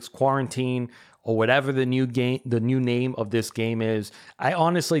Rainbow Six Quarantine, or whatever the new name of this game is. I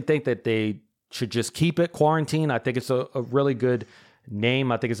honestly think that they should just keep it Quarantine. I think it's a really good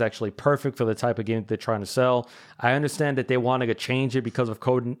name. I think it's actually perfect for the type of game that they're trying to sell. I understand that they want to change it because of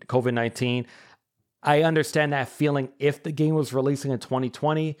COVID-19. I understand that feeling if the game was releasing in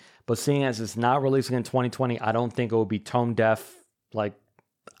 2020, but seeing as it's not releasing in 2020, I don't think it would be tone deaf. Like,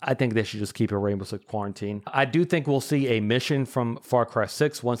 I think they should just keep it Rainbow Six Quarantine. I do think we'll see a mission from Far Cry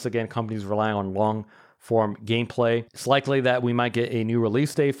 6. Once again, companies relying on long-form gameplay. It's likely that we might get a new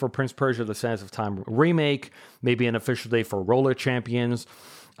release date for Prince Persia: The Sands of Time remake, maybe an official date for Roller Champions.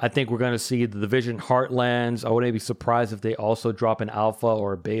 I think we're going to see The Division Heartlands. I wouldn't be surprised if they also drop an alpha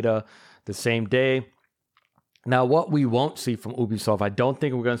or a beta the same day. Now, what we won't see from Ubisoft, I don't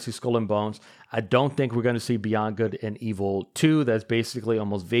think we're going to see Skull and Bones. I don't think we're going to see Beyond Good and Evil 2. That's basically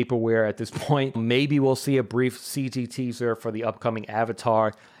almost vaporware at this point. Maybe we'll see a brief CG teaser for the upcoming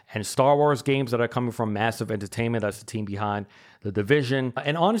Avatar and Star Wars games that are coming from Massive Entertainment. That's the team behind The Division.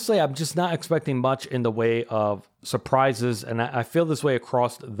 And honestly, I'm just not expecting much in the way of surprises, and I feel this way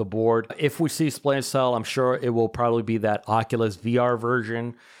across the board. If we see Splinter Cell, I'm sure it will probably be that Oculus VR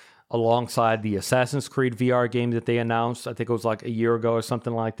version alongside the Assassin's Creed VR game that they announced. I think it was like a year ago or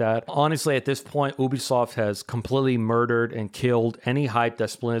something like that. Honestly, at this point, Ubisoft has completely murdered and killed any hype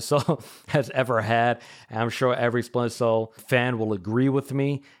that Splinter Cell has ever had. And I'm sure every Splinter Cell fan will agree with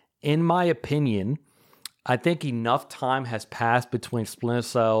me. In my opinion, I think enough time has passed between Splinter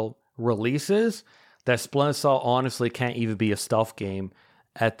Cell releases that Splinter Cell honestly can't even be a stealth game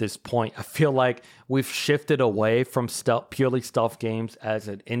at this point. I feel like we've shifted away from purely stealth games as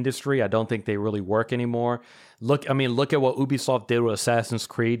an industry. I don't think they really work anymore. Look at what Ubisoft did with Assassin's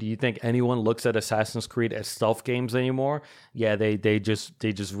Creed. Do you think anyone looks at Assassin's Creed as stealth games anymore? Yeah, they just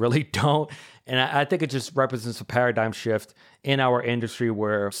really don't. And I think it just represents a paradigm shift in our industry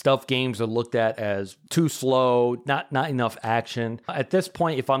where stealth games are looked at as too slow, not enough action. At this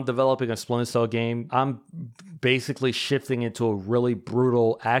point, if I'm developing a Splinter Cell game, I'm basically shifting into a really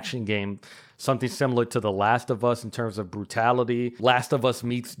brutal action game, something similar to The Last of Us in terms of brutality. Last of Us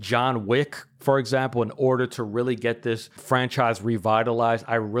meets John Wick, for example, in order to really get this franchise revitalized.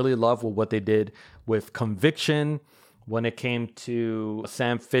 I really love what they did with Conviction when it came to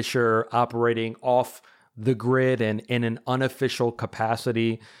Sam Fisher operating off the grid and in an unofficial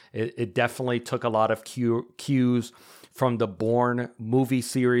capacity. It definitely took a lot of cues from the Bourne movie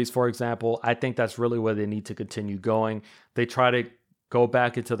series, for example. I think that's really where they need to continue going. They try to go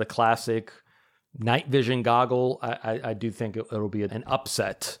back into the classic night vision goggle. I do think it'll be an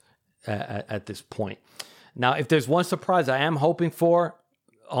upset at this point. Now, if there's one surprise I am hoping for,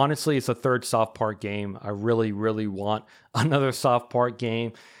 honestly, it's a third South Park game. I really, really want another South Park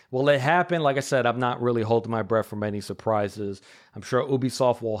game. Will it happen? Like I said, I'm not really holding my breath for many surprises. I'm sure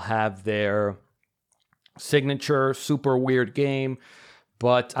Ubisoft will have their signature super weird game,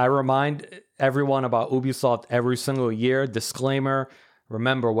 but I remind everyone about Ubisoft every single year. Disclaimer,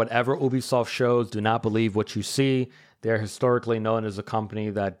 remember, whatever Ubisoft shows, do not believe what you see. They're historically known as a company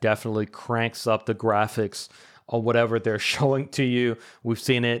that definitely cranks up the graphics on whatever they're showing to you. We've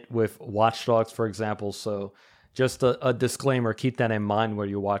seen it with Watch Dogs, for example. So just a disclaimer, keep that in mind when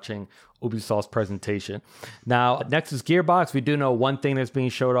you're watching Ubisoft's presentation. Now, next is Gearbox. We do know one thing that's being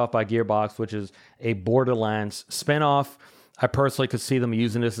showed off by Gearbox, which is a Borderlands spinoff. I personally could see them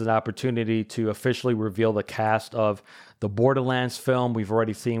using this as an opportunity to officially reveal the cast of the Borderlands film. We've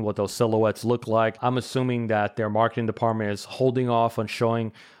already seen what those silhouettes look like. I'm assuming that their marketing department is holding off on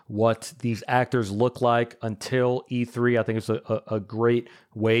showing what these actors look like until E3. I think it's a great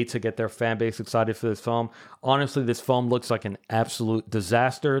way to get their fan base excited for this film. Honestly, this film looks like an absolute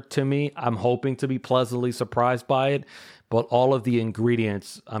disaster to me. I'm hoping to be pleasantly surprised by it, but all of the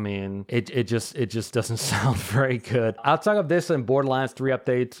ingredients, I mean, it just doesn't sound very good. Outside of this and Borderlands 3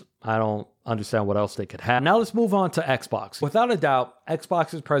 updates, I don't understand what else they could have. Now let's move on to Xbox. Without a doubt,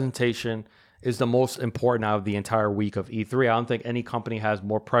 Xbox's presentation is the most important out of the entire week of E3. I don't think any company has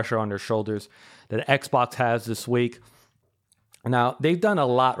more pressure on their shoulders than Xbox has this week. Now, they've done a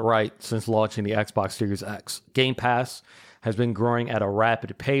lot right since launching the Xbox Series X. Game Pass has been growing at a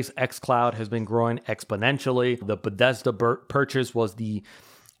rapid pace. xCloud has been growing exponentially. The Bethesda purchase was the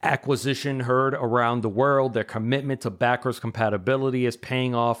acquisition heard around the world. Their commitment to backwards compatibility is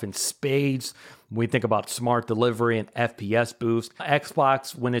paying off in spades. We think about smart delivery and FPS boost.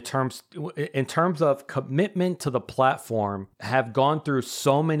 Xbox, in terms of commitment to the platform, have gone through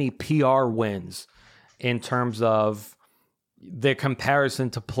so many PR wins in terms of their comparison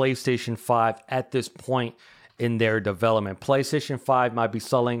to PlayStation 5 at this point in their development. PlayStation 5 might be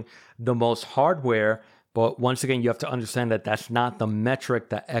selling the most hardware, but once again, you have to understand that that's not the metric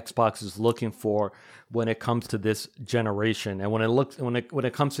that Xbox is looking for when it comes to this generation. And when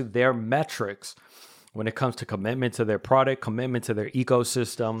it comes to their metrics, when it comes to commitment to their product, commitment to their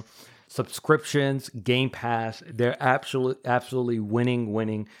ecosystem, subscriptions, Game Pass, they're absolutely winning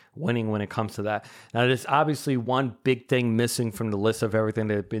when it comes to that. Now, there's obviously one big thing missing from the list of everything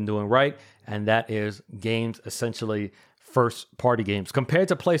they've been doing right, and that is games, essentially first-party games. Compared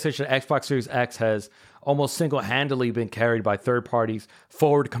to PlayStation, Xbox Series X has almost single-handedly been carried by third parties,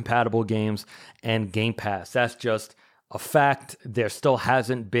 forward-compatible games, and Game Pass. That's just a fact. There still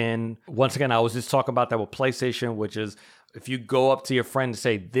hasn't been, once again, I was just talking about that with PlayStation, which is if you go up to your friend and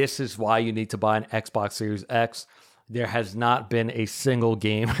say, this is why you need to buy an Xbox Series X, there has not been a single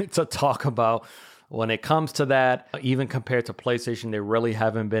game to talk about. When it comes to that, even compared to PlayStation, there really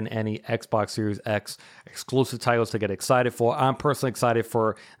haven't been any Xbox Series X exclusive titles to get excited for. I'm personally excited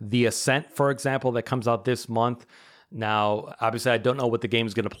for The Ascent, for example, that comes out this month. Now, obviously, I don't know what the game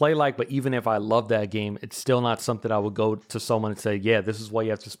is going to play like, but even if I love that game, it's still not something I would go to someone and say, yeah, this is why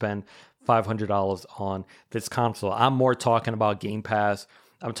you have to spend $500 on this console. I'm more talking about Game Pass.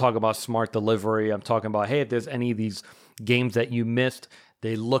 I'm talking about smart delivery. I'm talking about, hey, if there's any of these games that you missed,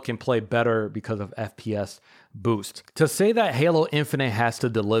 they look and play better because of FPS boost. To say that Halo Infinite has to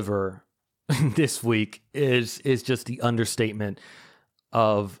deliver this week is just the understatement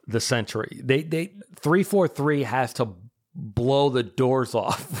of the century. 343 has to blow the doors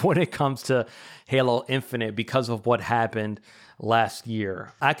off when it comes to Halo Infinite because of what happened last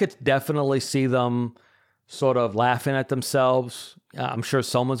year. I could definitely see them sort of laughing at themselves. I'm sure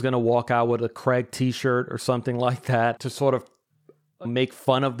someone's going to walk out with a Craig t-shirt or something like that to sort of make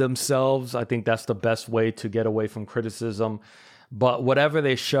fun of themselves. I think that's the best way to get away from criticism. But whatever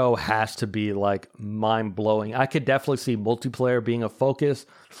they show has to be like mind-blowing. I could definitely see multiplayer being a focus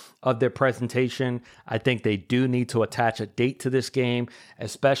of their presentation. I think they do need to attach a date to this game,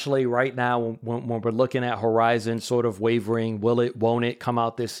 especially right now when we're looking at Horizon sort of wavering. Will it, won't it come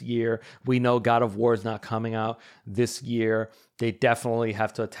out this year? We know God of War is not coming out this year. They definitely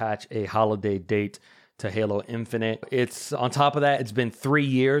have to attach a holiday date to Halo Infinite. It's on top of that, it's been 3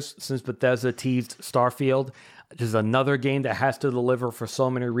 years since Bethesda teased Starfield. This is another game that has to deliver for so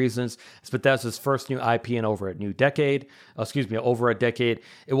many reasons. It's Bethesda's first new IP in over a decade.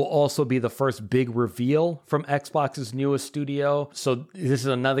 It will also be the first big reveal from Xbox's newest studio. So this is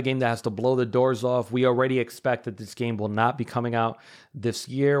another game that has to blow the doors off. We already expect that this game will not be coming out this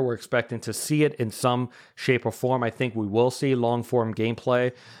year. We're expecting to see it in some shape or form. I think we will see long-form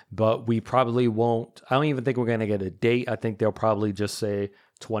gameplay, but we probably won't. I don't even think we're going to get a date. I think they'll probably just say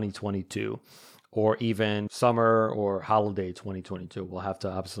 2022. Or even summer or holiday 2022. We'll have to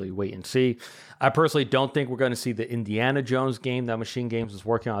obviously wait and see. I personally don't think we're going to see the Indiana Jones game that Machine Games is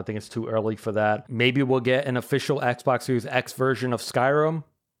working on. I think it's too early for that. Maybe we'll get an official Xbox Series X version of Skyrim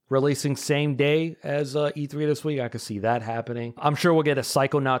releasing same day as E3 this week. I could see that happening. I'm sure we'll get a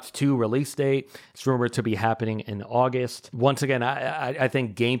Psychonauts 2 release date. It's rumored to be happening in August. Once again, I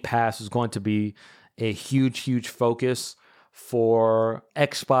think Game Pass is going to be a huge focus for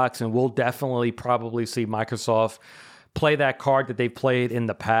Xbox, and we'll definitely probably see Microsoft play that card that they've played in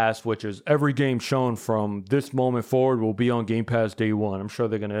the past, which is every game shown from this moment forward will be on Game Pass day one. I'm sure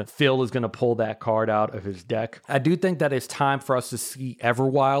Phil is going to pull that card out of his deck. I do think that it's time for us to see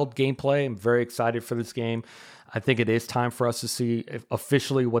Everwild gameplay. I'm very excited for this game. I think it is time for us to see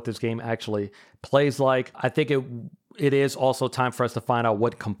officially what this game actually plays like. I think it is also time for us to find out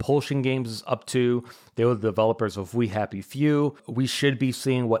what Compulsion Games is up to. They were the developers of We Happy Few. We should be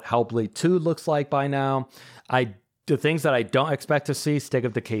seeing what Hellblade 2 looks like by now. The things that I don't expect to see, State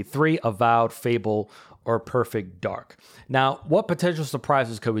of Decay 3, Avowed, Fable, or Perfect Dark. Now, what potential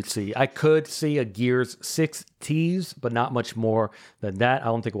surprises could we see? I could see a Gears 6 tease, but not much more than that. I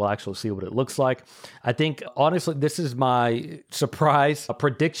don't think we'll actually see what it looks like. I think, honestly, this is my surprise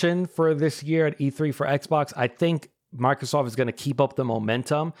prediction for this year at E3 for Xbox. I think Microsoft is going to keep up the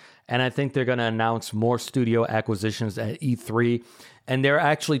momentum, and I think they're going to announce more studio acquisitions at E3. And there are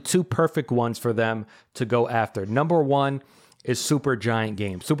actually two perfect ones for them to go after. Number one is Supergiant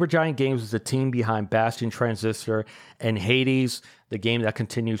Games. Supergiant Games is the team behind Bastion, Transistor, and Hades, the game that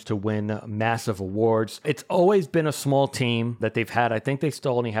continues to win massive awards. It's always been a small team that they've had. I think they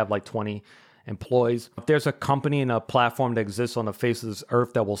still only have like 20 employees. If there's a company and a platform that exists on the face of this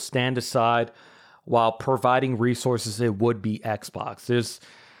earth that will stand aside while providing resources, it would be Xbox.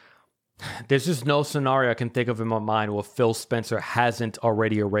 There's just no scenario I can think of in my mind where Phil Spencer hasn't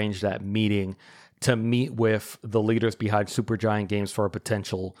already arranged that meeting to meet with the leaders behind Supergiant Games for a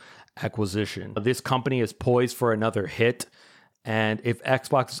potential acquisition. This company is poised for another hit, and if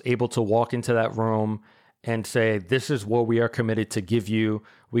Xbox is able to walk into that room and say, this is what we are committed to give you,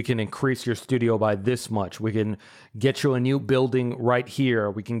 we can increase your studio by this much, we can get you a new building right here,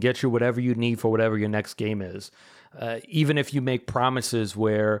 we can get you whatever you need for whatever your next game is. Even if you make promises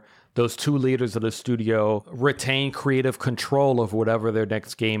where those two leaders of the studio retain creative control of whatever their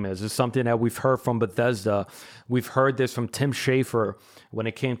next game is. It's something that we've heard from Bethesda. We've heard this from Tim Schafer when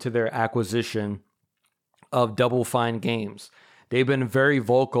it came to their acquisition of Double Fine Games. They've been very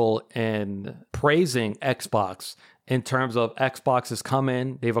vocal in praising Xbox in terms of Xbox has come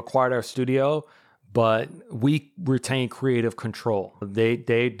in, they've acquired our studio, but we retain creative control.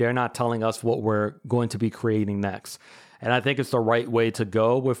 They're not telling us what we're going to be creating next. And I think it's the right way to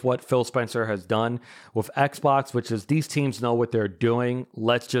go with what Phil Spencer has done with Xbox, which is these teams know what they're doing.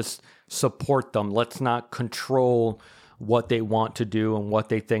 Let's just support them. Let's not control what they want to do and what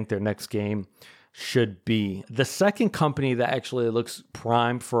they think their next game should be. The second company that actually looks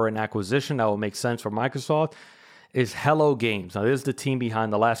primed for an acquisition that will make sense for Microsoft is Hello Games. Now, this is the team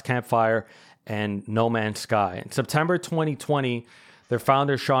behind The Last Campfire and No Man's Sky. In September 2020, their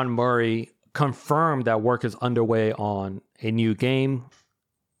founder, Sean Murray, confirmed that work is underway on a new game.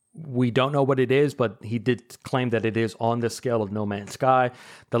 We don't know what it is, but he did claim that it is on the scale of No Man's Sky.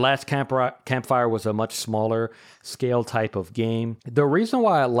 The Last Campfire was a much smaller scale type of game. The reason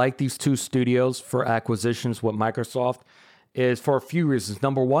why I like these two studios for acquisitions with Microsoft is for a few reasons.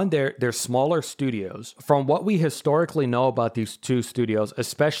 Number one, they're smaller studios. From what we historically know about these two studios,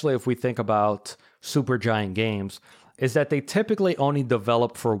 especially if we think about Supergiant Games, is that they typically only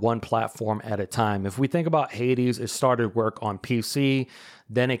develop for one platform at a time. If we think about Hades, it started work on PC,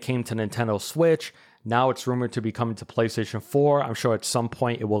 then it came to Nintendo Switch. Now it's rumored to be coming to PlayStation 4. I'm sure at some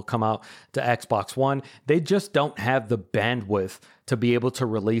point it will come out to Xbox One. They just don't have the bandwidth to be able to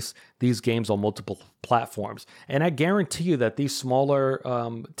release these games on multiple platforms. And I guarantee you that these smaller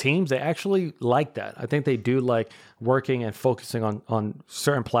teams, they actually like that. I think they do like working and focusing on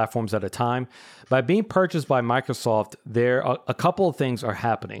certain platforms at a time. By being purchased by Microsoft, there are a couple of things are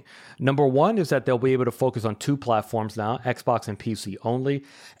happening. Number one is that they'll be able to focus on two platforms now, Xbox and PC only.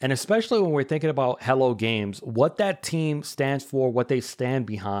 And especially when we're thinking about Hello Games, what that team stands for, what they stand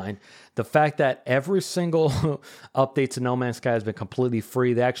behind, the fact that every single update to No Man's Sky has been completely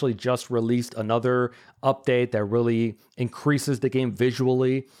free. They actually just released another update that really increases the game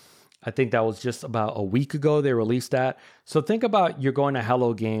visually. I think that was just about a week ago they released that. So think about you're going to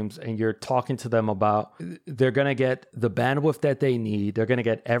Hello Games and you're talking to them about they're going to get the bandwidth that they need. They're going to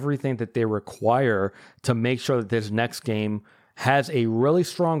get everything that they require to make sure that this next game has a really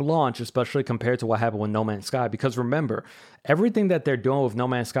strong launch, especially compared to what happened with No Man's Sky. Because remember, everything that they're doing with No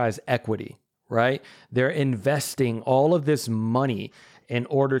Man's Sky is equity, right? They're investing all of this money in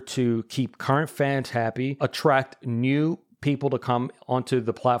order to keep current fans happy, attract new people to come onto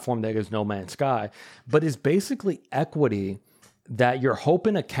the platform that is No Man's Sky. But it's basically equity that you're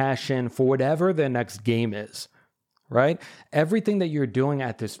hoping to cash in for whatever the next game is, right? Everything that you're doing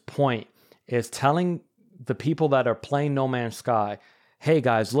at this point is telling the people that are playing No Man's Sky, hey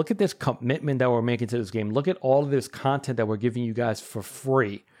guys, look at this commitment that we're making to this game. Look at all of this content that we're giving you guys for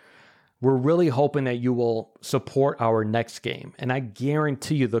free. We're really hoping that you will support our next game. And I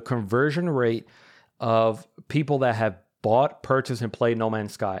guarantee you the conversion rate of people that have bought, purchased, and played No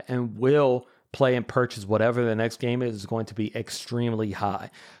Man's Sky and will play and purchase whatever the next game is going to be extremely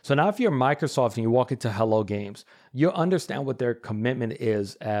high. So now if you're Microsoft and you walk into Hello Games, you understand what their commitment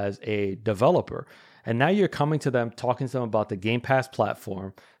is as a developer. And now you're coming to them, talking to them about the Game Pass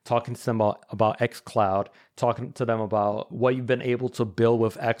platform, talking to them about xCloud, talking to them about what you've been able to build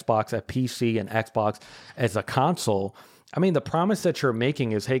with Xbox at PC and Xbox as a console. I mean, the promise that you're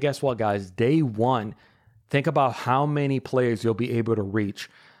making is, hey, guess what, guys? Day one, think about how many players you'll be able to reach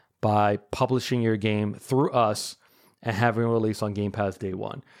by publishing your game through us and having a release on Game Pass day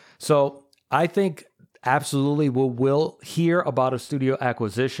one. So I think absolutely we'll hear about a studio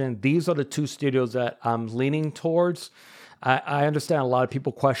acquisition. These are the two studios that I'm leaning towards. I understand a lot of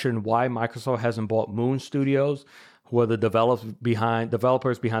people question why Microsoft hasn't bought Moon Studios, who are the developers behind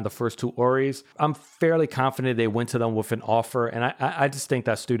the first two Oris. I'm fairly confident they went to them with an offer, and I just think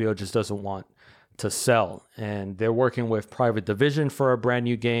that studio just doesn't want to sell. And they're working with Private Division for a brand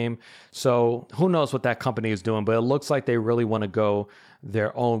new game. So who knows what that company is doing, but it looks like they really want to go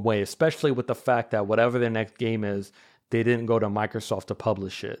their own way, especially with the fact that whatever their next game is, they didn't go to Microsoft to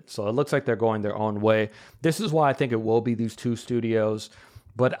publish it. So it looks like they're going their own way. This is why I think it will be these two studios.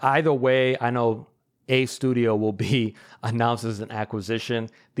 But either way, I know a studio will be announced as an acquisition.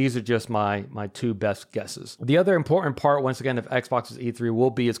 These are just my two best guesses. The other important part, once again, of Xbox's E3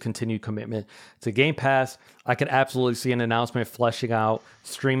 will be its continued commitment to Game Pass. I could absolutely see an announcement fleshing out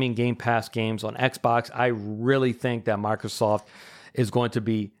streaming Game Pass games on Xbox. I really think that Microsoft is going to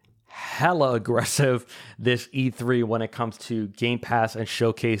be hella aggressive this E3 when it comes to Game Pass and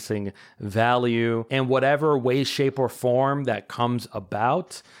showcasing value in whatever way, shape, or form that comes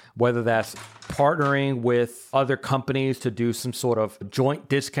about, whether that's partnering with other companies to do some sort of joint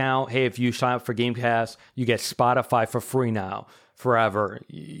discount. Hey, if you sign up for Game Pass, you get Spotify for free now, forever.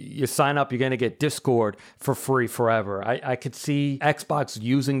 You sign up, you're going to get Discord for free forever. I could see Xbox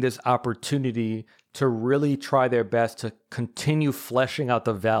using this opportunity to really try their best to continue fleshing out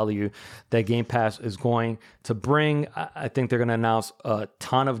the value that Game Pass is going to bring. I think they're going to announce a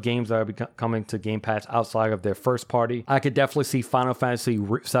ton of games that are coming to Game Pass outside of their first party. I could definitely see Final Fantasy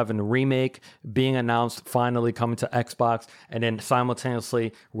VII Remake being announced, finally coming to Xbox, and then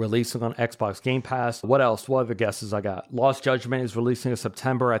simultaneously releasing on Xbox Game Pass. What else? What other guesses I got? Lost Judgment is releasing in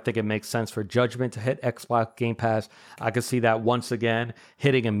September. I think it makes sense for Judgment to hit Xbox Game Pass. I could see that once again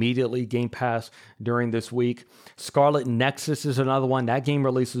hitting immediately Game Pass during this week. Scarlet Nexus is another one. That game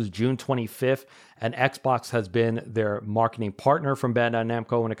releases June 25th, and Xbox has been their marketing partner from Bandai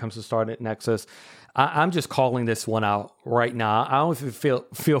Namco when it comes to Scarlet Nexus. I'm just calling this one out right now. I don't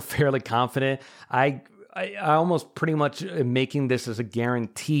feel fairly confident. I almost pretty much am making this as a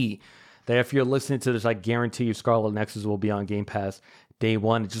guarantee that if you're listening to this, I guarantee you Scarlet Nexus will be on Game Pass day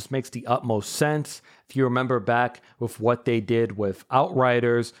one. It just makes the utmost sense. If you remember back with what they did with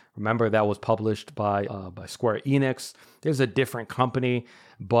Outriders, remember that was published by Square Enix. There's a different company,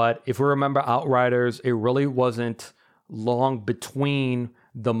 but if we remember Outriders, it really wasn't long between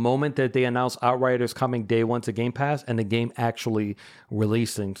the moment that they announced Outriders coming day one to Game Pass and the game actually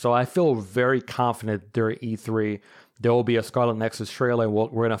releasing. So I feel very confident during E3 there will be a Scarlet Nexus trailer. We're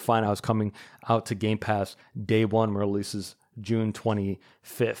going to find out it's coming out to Game Pass day one, releases June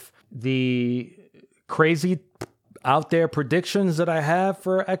 25th. The crazy out there predictions that I have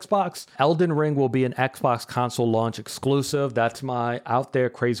for Xbox: Elden Ring will be an Xbox console launch exclusive. That's my out there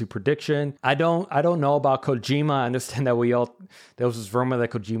crazy prediction. I don't know about Kojima. I understand that there was this rumor that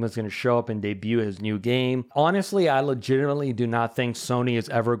Kojima's going to show up and debut his new game. Honestly, I legitimately do not think Sony is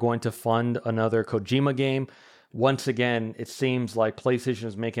ever going to fund another Kojima game. Once again, it seems like PlayStation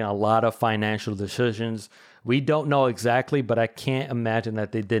is making a lot of financial decisions. We don't know exactly, but I can't imagine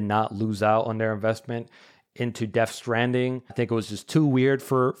that they did not lose out on their investment into Death Stranding. I think it was just too weird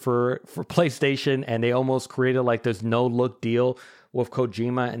for PlayStation, and they almost created like this no-look deal with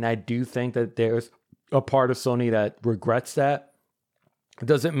Kojima, and I do think that there's a part of Sony that regrets that. It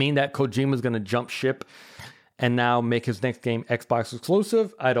doesn't mean that Kojima is going to jump ship and now make his next game Xbox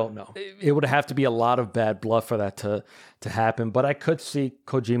exclusive. I don't know. It would have to be a lot of bad blood for that to happen, but I could see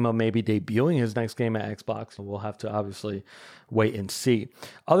Kojima maybe debuting his next game at Xbox, and we'll have to obviously wait and see.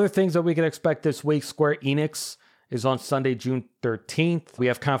 Other things that we can expect this week: Square Enix is on Sunday, June 13th. We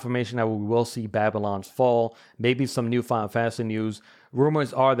have confirmation that we will see Babylon's Fall, maybe some new Final Fantasy news.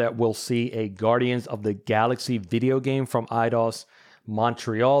 Rumors are that we'll see a Guardians of the Galaxy video game from Eidos.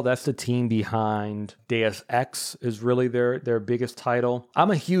 Montreal. That's the team behind Deus Ex is really their biggest title.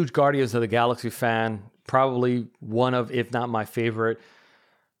 I'm a huge Guardians of the Galaxy fan. Probably one of, if not my favorite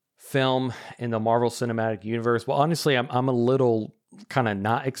film in the Marvel Cinematic Universe. Well, honestly, I'm a little kind of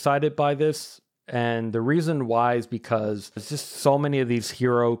not excited by this. And the reason why is because there's just so many of these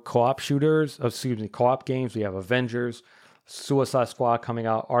hero co-op games. We have Avengers, Suicide Squad coming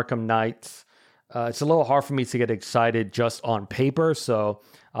out, Arkham Knights. It's a little hard for me to get excited just on paper, so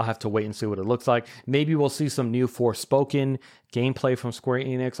I'll have to wait and see what it looks like. Maybe we'll see some new Forspoken gameplay from Square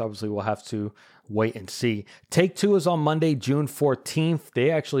Enix. Obviously, we'll have to wait and see. Take-Two is on Monday, June 14th. They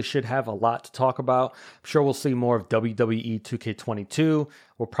actually should have a lot to talk about. I'm sure we'll see more of WWE 2K22.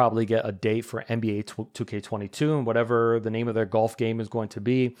 We'll probably get a date for NBA 2K22 and whatever the name of their golf game is going to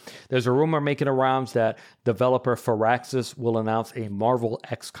be. There's a rumor making the rounds that developer Firaxis will announce a Marvel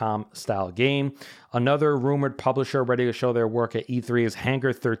XCOM style game. Another rumored publisher ready to show their work at E3 is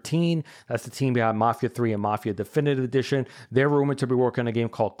Hangar 13. That's the team behind Mafia 3 and Mafia Definitive Edition. They're rumored to be working on a game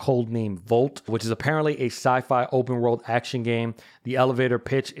called Codename Volt, which is apparently a sci-fi open-world action game. The elevator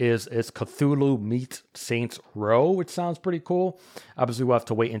pitch is Cthulhu meets Saints Row, which sounds pretty cool. Obviously, we'll have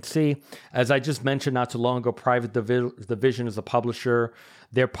to wait and see. As I just mentioned not too long ago, Private Division is a publisher.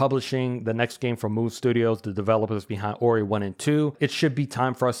 They're publishing the next game from Move Studios, the developers behind Ori 1 and 2. It should be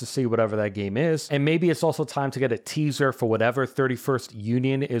time for us to see whatever that game is. And maybe it's also time to get a teaser for whatever 31st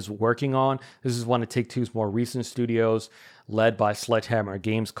Union is working on. This is one of Take-Two's more recent studios, led by Sledgehammer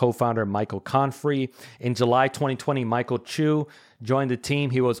Games co-founder Michael Confrey. In July 2020, Michael Chu joined the team.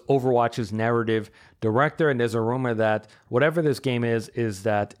 He was Overwatch's narrative director, and there's a rumor that whatever this game is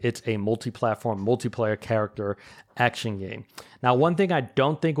that it's a multi-platform, multiplayer character action game. Now, one thing I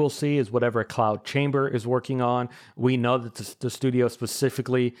don't think we'll see is whatever Cloud Chamber is working on. We know that the studio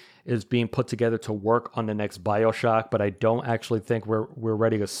specifically is being put together to work on the next BioShock, but I don't actually think we're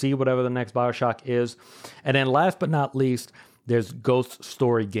ready to see whatever the next BioShock is. And then last but not least, there's Ghost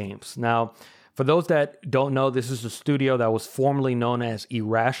Story Games. Now, for those that don't know, this is a studio that was formerly known as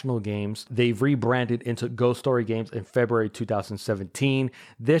Irrational Games. They've rebranded into Ghost Story Games in February 2017.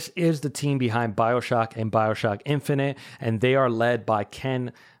 This is the team behind BioShock and BioShock Infinite, and they are led by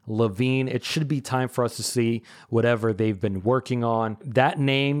Ken Levine. It should be time for us to see whatever they've been working on. That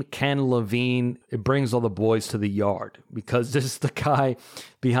name, Ken Levine, it brings all the boys to the yard because this is the guy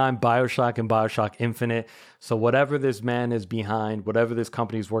behind BioShock and BioShock Infinite. So whatever this man is behind, whatever this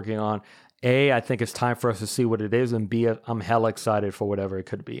company is working on, A, I think it's time for us to see what it is, and B, I'm hella excited for whatever it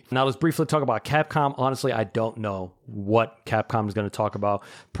could be. Now, let's briefly talk about Capcom. Honestly, I don't know what Capcom is going to talk about.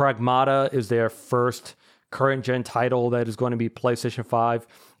 Pragmata is their first current-gen title that is going to be PlayStation 5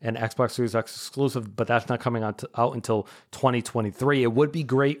 and Xbox Series X exclusive, but that's not coming out until 2023. It would be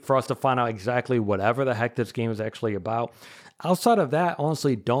great for us to find out exactly whatever the heck this game is actually about. Outside of that,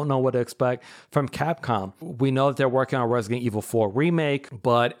 honestly, don't know what to expect from Capcom. We know that they're working on Resident Evil 4 Remake,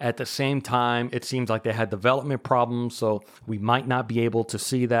 but at the same time, it seems like they had development problems, so we might not be able to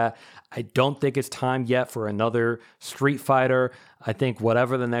see that. I don't think it's time yet for another Street Fighter. I think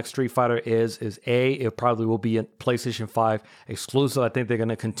whatever the next Street Fighter is A, it probably will be a PlayStation 5 exclusive. I think they're going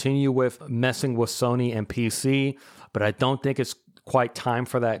to continue with messing with Sony and PC, but I don't think it's quite time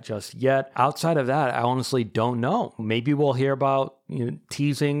for that just yet. Outside of that, I honestly don't know. Maybe we'll hear about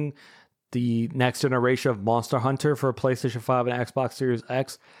teasing the next generation of Monster Hunter for PlayStation 5 and Xbox Series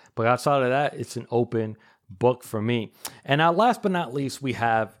X, but outside of that, it's an open book for me. And now, last but not least, we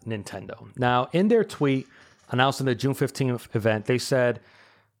have Nintendo. Now, in their tweet announcing the June 15th event, they said,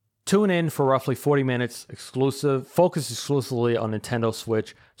 tune in for roughly 40 minutes focused exclusively on Nintendo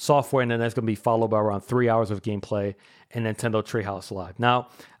Switch software, and then that's going to be followed by around 3 hours of gameplay in Nintendo Treehouse Live. Now,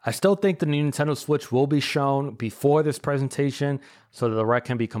 I still think the new Nintendo Switch will be shown before this presentation so that the rec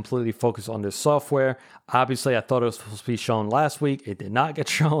can be completely focused on this software. Obviously, I thought it was supposed to be shown last week. It did not get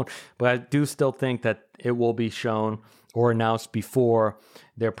shown, but I do still think that it will be shown or announced before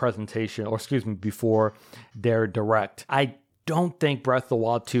their presentation, before their direct. I don't think Breath of the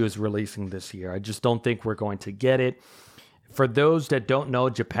Wild 2 is releasing this year. I just don't think we're going to get it. For those that don't know,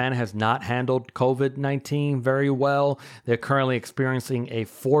 Japan has not handled COVID-19 very well. They're currently experiencing a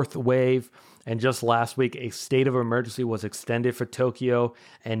fourth wave. And just last week, a state of emergency was extended for Tokyo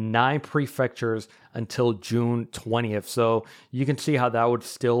and 9 prefectures until June 20th. So you can see how that would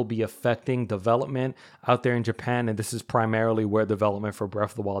still be affecting development out there in Japan. And this is primarily where development for Breath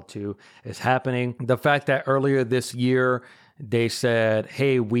of the Wild 2 is happening. The fact that earlier this year, they said,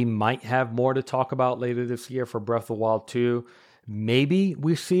 hey, we might have more to talk about later this year for Breath of the Wild 2. Maybe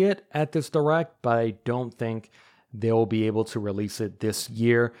we see it at this direct, but I don't think they'll be able to release it this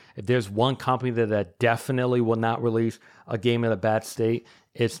year. If there's one company that definitely will not release a game in a bad state,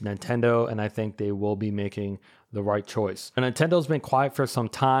 it's Nintendo, and I think they will be making the right choice. And Nintendo's been quiet for some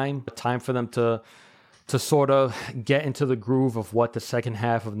time for them to sort of get into the groove of what the second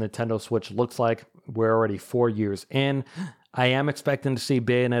half of Nintendo Switch looks like. We're already 4 years in. I am expecting to see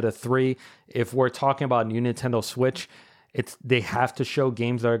Bayonetta 3. If we're talking about new Nintendo Switch, they have to show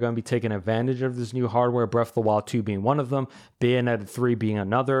games that are going to be taking advantage of this new hardware, Breath of the Wild 2 being one of them, Bayonetta 3 being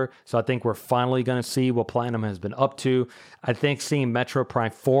another. So I think we're finally going to see what Platinum has been up to. I think seeing Metroid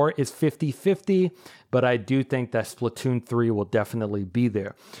Prime 4 is 50-50, but I do think that Splatoon 3 will definitely be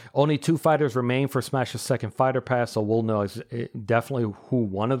there. Only 2 fighters remain for Smash's second fighter pass, so we'll know definitely who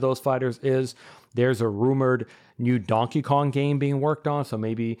one of those fighters is. There's a rumored new Donkey Kong game being worked on, so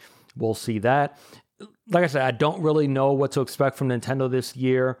maybe we'll see that. Like I said, I don't really know what to expect from Nintendo this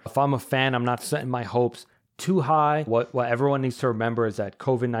year. If I'm a fan, I'm not setting my hopes too high. What everyone needs to remember is that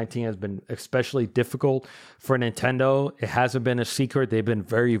COVID-19 has been especially difficult for Nintendo. It hasn't been a secret. They've been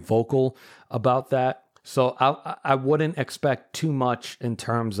very vocal about that. So I wouldn't expect too much in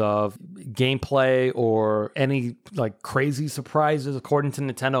terms of gameplay or any like crazy surprises. According to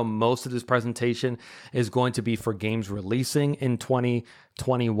Nintendo, most of this presentation is going to be for games releasing in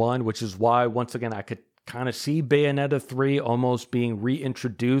 2021, which is why, once again, I could kind of see Bayonetta 3 almost being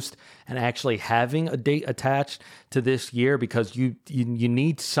reintroduced and actually having a date attached to this year, because you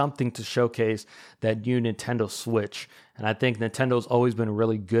need something to showcase that new Nintendo Switch. And I think Nintendo's always been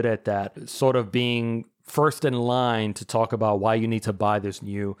really good at that, sort of being first in line to talk about why you need to buy this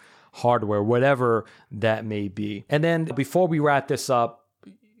new hardware, whatever that may be. And then before we wrap this up,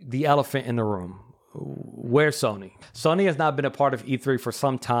 the elephant in the room. Where's Sony? Sony has not been a part of E3 for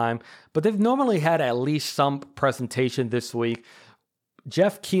some time, but they've normally had at least some presentation this week.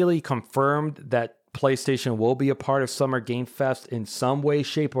 Jeff Keighley confirmed that PlayStation will be a part of Summer Game Fest in some way,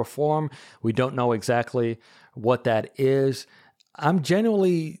 shape, or form. We don't know exactly what that is. I'm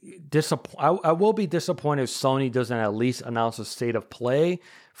genuinely disappointed. I will be disappointed if Sony doesn't at least announce a state of play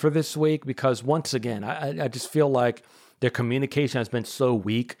for this week, because once again, I just feel like their communication has been so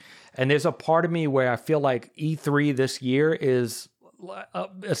weak. And there's a part of me where I feel like E3 this year is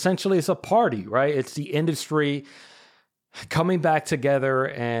essentially it's a party, right? It's the industry coming back together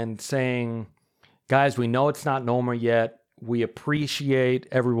and saying, guys, we know it's not normal yet. We appreciate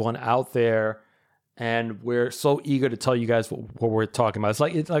everyone out there, and we're so eager to tell you guys what we're talking about.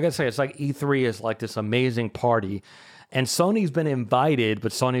 It's like I say, it's like E3 is like this amazing party, and Sony's been invited,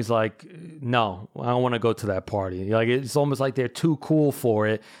 but Sony's like, no, I don't want to go to that party. Like, it's almost like they're too cool for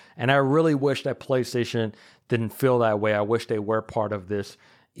it. And I really wish that PlayStation didn't feel that way. I wish they were part of this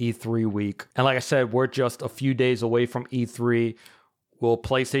E3 week. And like I said, we're just a few days away from E3. Will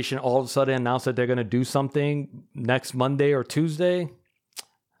PlayStation all of a sudden announce that they're going to do something next Monday or Tuesday?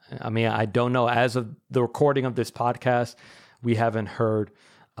 I mean, I don't know. As of the recording of this podcast, we haven't heard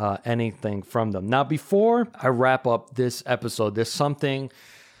anything from them. Now, before I wrap up this episode, there's something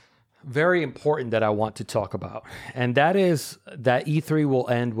very important that I want to talk about. And that is that E3 will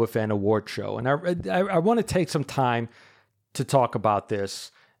end with an award show. And I want to take some time to talk about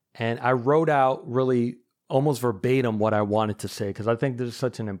this. And I wrote out really almost verbatim what I wanted to say, because I think this is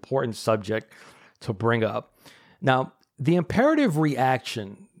such an important subject to bring up. Now, the imperative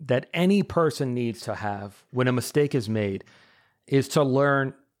reaction that any person needs to have when a mistake is made is to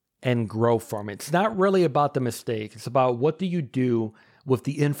learn and grow from it. It's not really about the mistake. It's about what do you do with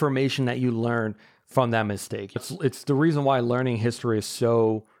the information that you learn from that mistake. It's the reason why learning history is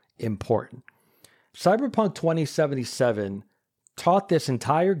so important. Cyberpunk 2077 taught this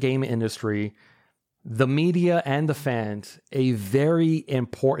entire game industry, the media and the fans, a very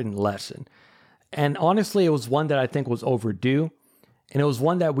important lesson. And honestly, it was one that I think was overdue. And it was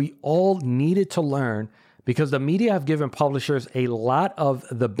one that we all needed to learn, because the media have given publishers a lot of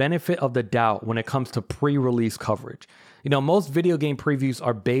the benefit of the doubt when it comes to pre-release coverage. You know, most video game previews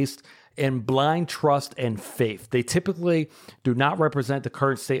are based in blind trust and faith. They typically do not represent the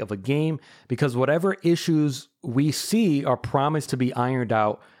current state of a game, because whatever issues we see are promised to be ironed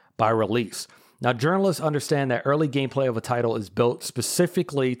out by release. Now, journalists understand that early gameplay of a title is built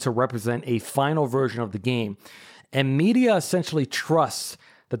specifically to represent a final version of the game, and media essentially trusts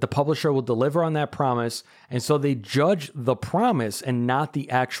that the publisher will deliver on that promise, and so they judge the promise and not the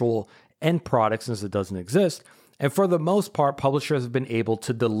actual end product, since it doesn't exist. And for the most part, publishers have been able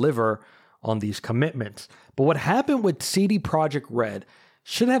to deliver on these commitments. But what happened with CD Projekt Red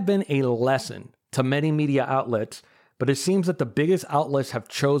should have been a lesson to many media outlets, but it seems that the biggest outlets have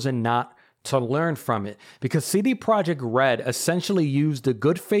chosen not to learn from it, because CD Projekt Red essentially used the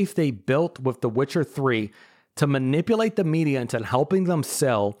good faith they built with The Witcher 3 to manipulate the media into helping them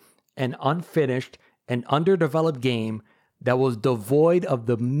sell an unfinished and underdeveloped game that was devoid of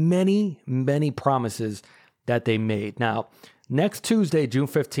the many, many promises that they made. Now, next Tuesday, June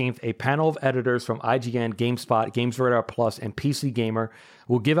 15th, a panel of editors from IGN, GameSpot, GamesRadar Plus, and PC Gamer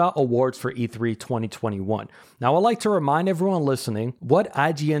will give out awards for E3 2021. Now, I'd like to remind everyone listening what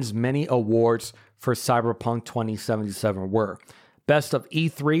IGN's many awards for Cyberpunk 2077 were. Best of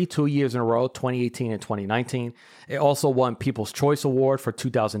E3 2 years in a row, 2018 and 2019. It also won People's Choice Award for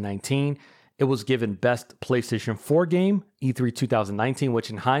 2019. It was given Best PlayStation 4 Game, E3 2019, which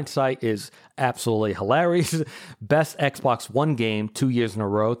in hindsight is absolutely hilarious. Best Xbox One Game 2 years in a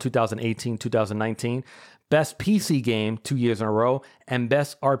row, 2018, 2019. Best PC Game 2 years in a row. And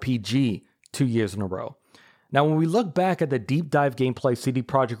Best RPG 2 years in a row. Now, when we look back at the deep dive gameplay CD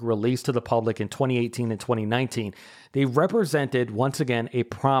Projekt released to the public in 2018 and 2019, they represented, once again, a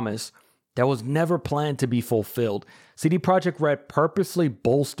promise that was never planned to be fulfilled. CD Projekt Red purposely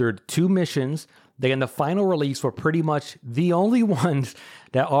bolstered 2 missions that in the final release were pretty much the only ones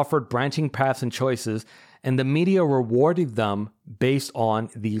that offered branching paths and choices, and the media rewarded them based on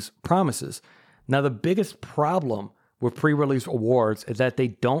these promises. Now, the biggest problem with pre-release awards is that they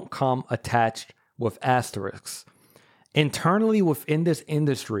don't come attached with asterisks. Internally within this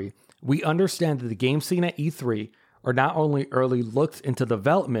industry, we understand that the game scene at E3 are not only early looks into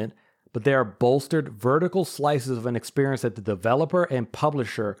development, but they are bolstered vertical slices of an experience that the developer and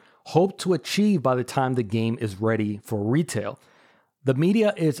publisher hope to achieve by the time the game is ready for retail. The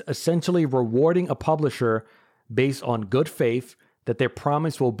media is essentially rewarding a publisher based on good faith that their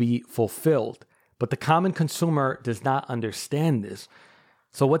promise will be fulfilled, but the common consumer does not understand this.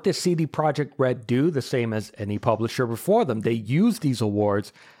 So what does CD Projekt Red do? The same as any publisher before them. They use these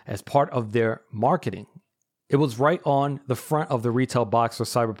awards as part of their marketing. It was right on the front of the retail box for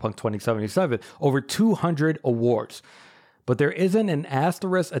Cyberpunk 2077, over 200 awards. But there isn't an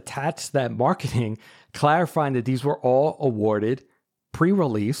asterisk attached to that marketing clarifying that these were all awarded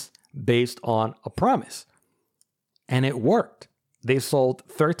pre-release based on a promise. And it worked. They sold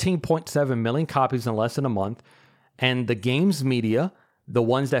 13.7 million copies in less than a month, and the games media, the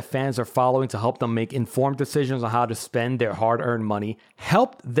ones that fans are following to help them make informed decisions on how to spend their hard-earned money,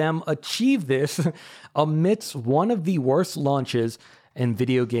 helped them achieve this amidst one of the worst launches in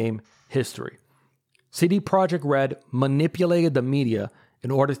video game history. CD Projekt Red manipulated the media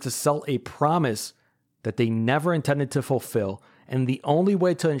in order to sell a promise that they never intended to fulfill, and the only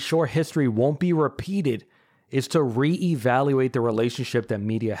way to ensure history won't be repeated is to reevaluate the relationship that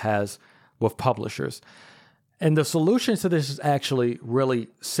media has with publishers. And the solution to this is actually really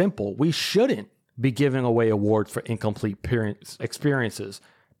simple. We shouldn't be giving away awards for incomplete experiences.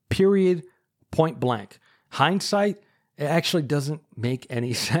 Period. Point blank. Hindsight, it actually doesn't make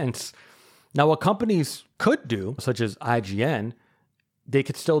any sense. Now, what companies could do, such as IGN, they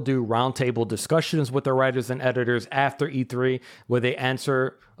could still do roundtable discussions with their writers and editors after E3 where they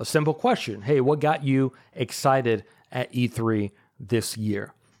answer a simple question. Hey, what got you excited at E3 this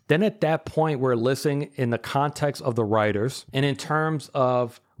year? Then at that point, we're listening in the context of the writers and in terms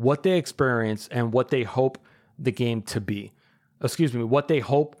of what they experience and what they hope the game to be. What they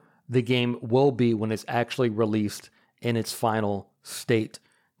hope the game will be when it's actually released in its final state.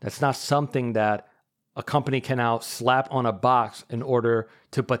 That's not something that a company can now slap on a box in order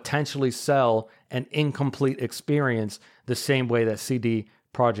to potentially sell an incomplete experience the same way that CD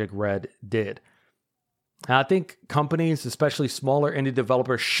Projekt Red did. And I think companies, especially smaller indie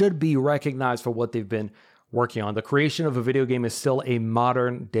developers, should be recognized for what they've been working on. The creation of a video game is still a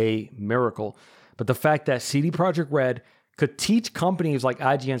modern day miracle. But the fact that CD Projekt Red could teach companies like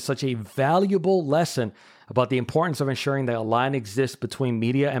IGN such a valuable lesson about the importance of ensuring that a line exists between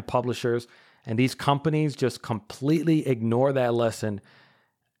media and publishers, and these companies just completely ignore that lesson,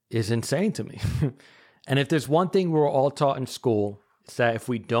 is insane to me. And if there's one thing we were all taught in school, it's that if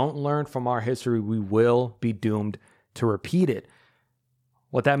we don't learn from our history, we will be doomed to repeat it.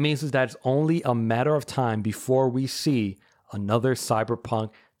 What that means is that it's only a matter of time before we see another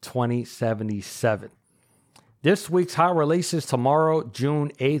Cyberpunk 2077. This week's hot releases tomorrow,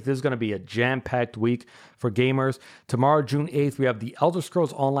 June 8th. This is going to be a jam-packed week for gamers. Tomorrow, June 8th, we have The Elder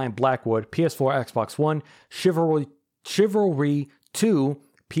Scrolls Online Blackwood, PS4, Xbox One, Chivalry 2,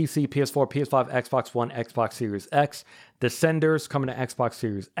 PC, PS4, PS5, Xbox One, Xbox Series X, Descenders coming to Xbox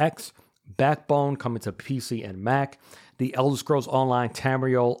Series X, Backbone coming to PC and Mac, The Elder Scrolls Online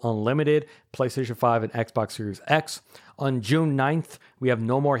Tamriel Unlimited, PlayStation 5 and Xbox Series X. On June 9th, we have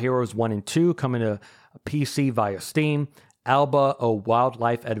No More Heroes 1 and 2 coming to PC via Steam, Alba, A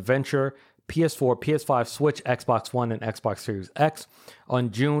Wildlife Adventure, PS4, PS5, Switch, Xbox One, and Xbox Series X.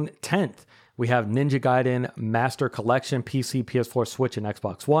 On June 10th, we have Ninja Gaiden Master Collection, PC, PS4, Switch, and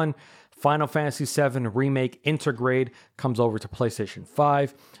Xbox One. Final Fantasy VII Remake Intergrade comes over to PlayStation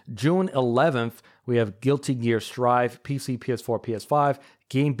 5. June 11th, we have Guilty Gear Strive, PC, PS4, PS5,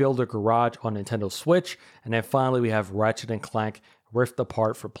 Game Builder Garage on Nintendo Switch. And then finally, we have Ratchet & Clank Rift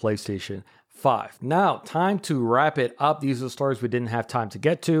Apart for PlayStation 5. Now, time to wrap it up. These are the stories we didn't have time to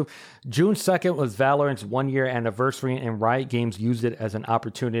get to. June 2nd was Valorant's 1-year anniversary, and Riot Games used it as an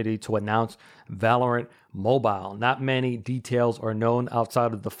opportunity to announce Valorant Mobile. Not many details are known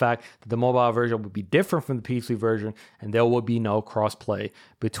outside of the fact that the mobile version would be different from the PC version, and there will be no crossplay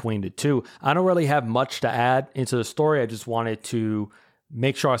between the two. I don't really have much to add into the story. I just wanted to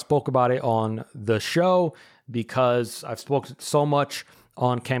make sure I spoke about it on the show because I've spoken so much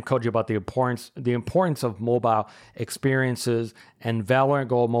on Camp Koji about the importance of mobile experiences, and Valorant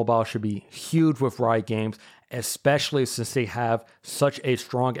Go Mobile should be huge with Riot Games, especially since they have such a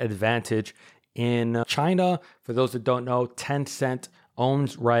strong advantage in China. For those that don't know, Tencent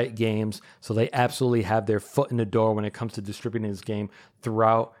owns Riot Games, so they absolutely have their foot in the door when it comes to distributing this game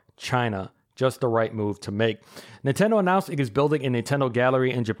throughout China. Just the right move to make. Nintendo announced it is building a Nintendo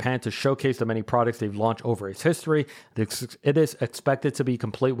Gallery in Japan to showcase the many products they've launched over its history. It is expected to be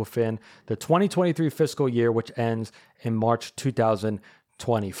complete within the 2023 fiscal year, which ends in March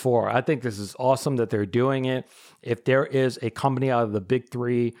 2024. I think this is awesome that they're doing it. If there is a company out of the big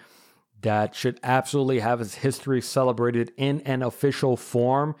three that should absolutely have its history celebrated in an official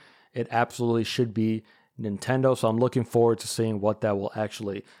form, it absolutely should be Nintendo. So I'm looking forward to seeing what that will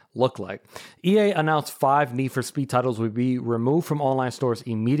actually look like. EA announced 5 Need for Speed titles would be removed from online stores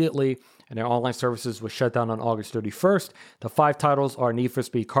immediately, and their online services was shut down on August 31st. The 5 titles are Need for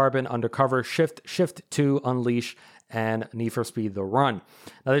Speed Carbon, Undercover, Shift 2, Unleash, and Need for Speed The Run.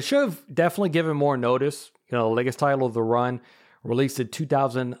 Now, they should have definitely given more notice. The latest title of The Run released in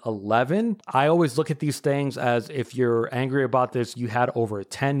 2011. I always look at these things as if you're angry about this, you had over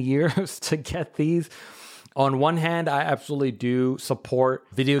 10 years to get these. On one hand, I absolutely do support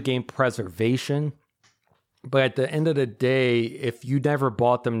video game preservation. But at the end of the day, if you never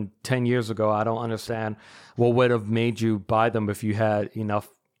bought them 10 years ago, I don't understand what would have made you buy them if you had enough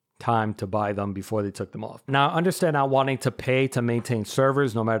time to buy them before they took them off. Now, I understand not wanting to pay to maintain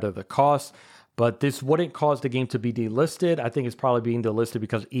servers, no matter the cost. But this wouldn't cause the game to be delisted. I think it's probably being delisted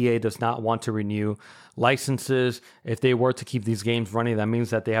because EA does not want to renew licenses. If they were to keep these games running, that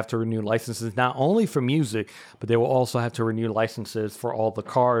means that they have to renew licenses not only for music, but they will also have to renew licenses for all the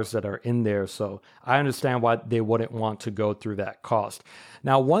cars that are in there. So I understand why they wouldn't want to go through that cost.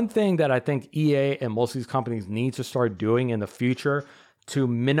 Now, one thing that I think EA and most of these companies need to start doing in the future to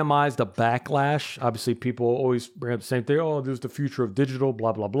minimize the backlash. Obviously, people always bring up the same thing. Oh, this is the future of digital,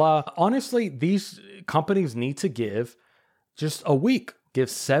 blah, blah, blah. Honestly, these companies need to give just a week,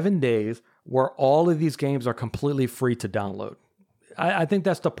 give 7 days where all of these games are completely free to download. I think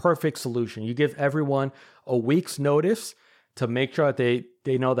that's the perfect solution. You give everyone a week's notice to make sure that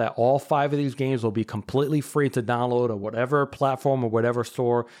they know that all 5 of these games will be completely free to download on whatever platform or whatever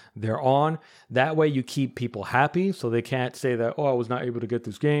store they're on. That way you keep people happy so they can't say that, oh, I was not able to get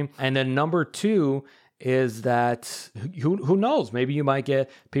this game. And then number 2 is that who knows? Maybe you might get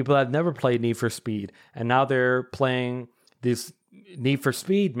people that have never played Need for Speed and now they're playing this Need for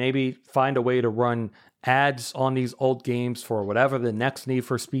Speed. Maybe find a way to run ads on these old games for whatever the next Need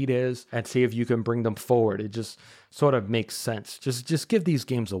for Speed is and see if you can bring them forward. It just sort of makes sense. Just give these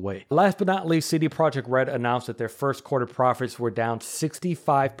games away. Last but not least, CD Projekt Red announced that their first quarter profits were down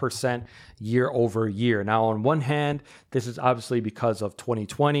 65% year over year. Now, on one hand, this is obviously because of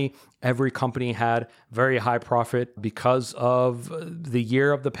 2020. Every company had very high profit because of the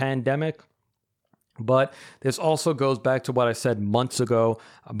year of the pandemic. But this also goes back to what I said months ago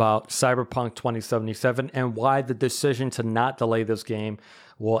about Cyberpunk 2077 and why the decision to not delay this game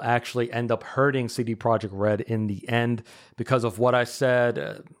will actually end up hurting CD Projekt Red in the end because of what I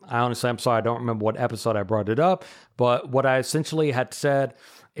said. I'm sorry, I don't remember what episode I brought it up, but what I essentially had said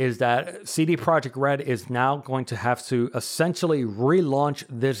is that CD Projekt Red is now going to have to essentially relaunch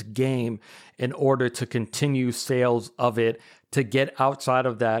this game in order to continue sales of it, to get outside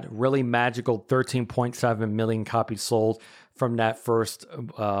of that really magical 13.7 million copies sold from that first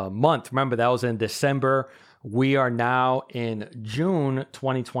month. Remember, that was in December. We are now in June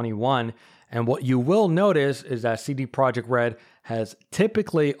 2021. And what you will notice is that CD Projekt Red has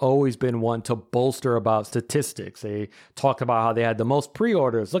typically always been one to bolster about statistics. They talk about how they had the most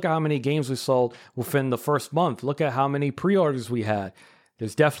pre-orders. Look at how many games we sold within the first month. Look at how many pre-orders we had.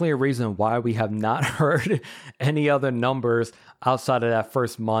 There's definitely a reason why we have not heard any other numbers outside of that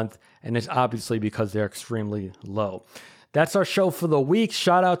first month, and it's obviously because they're extremely low. That's our show for the week.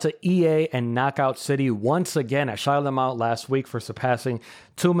 Shout out to EA and Knockout City once again. I shouted them out last week for surpassing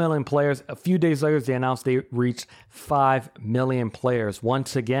 2 million players. A few days later, they announced they reached 5 million players.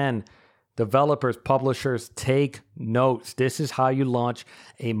 Once again, developers, publishers, take notes. This is how you launch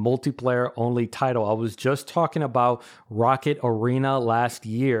a multiplayer-only title. I was just talking about Rocket Arena last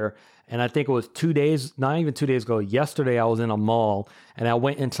year, and I think it was 2 days, not even 2 days ago, yesterday I was in a mall, and I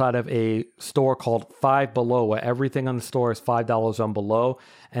went inside of a store called Five Below, where everything on the store is $5 on below,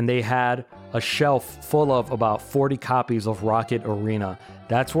 and they had a shelf full of about 40 copies of Rocket Arena.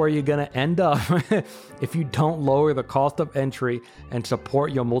 That's where you're going to end up if you don't lower the cost of entry and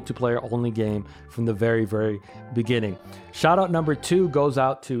support your multiplayer-only game from the very, very beginning. Shout out number 2 goes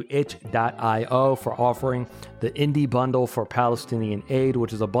out to itch.io for offering the Indie Bundle for Palestinian Aid,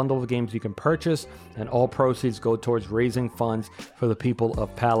 which is a bundle of games you can purchase, and all proceeds go towards raising funds for the people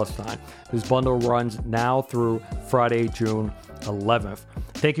of Palestine. This bundle runs now through Friday, June 11th.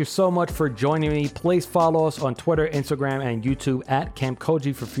 Thank you so much for joining me. Please follow us on Twitter, Instagram, and YouTube at Camp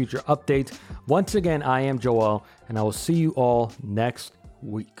Koji for future updates. Once again, I am Joel, and I will see you all next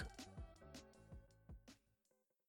week.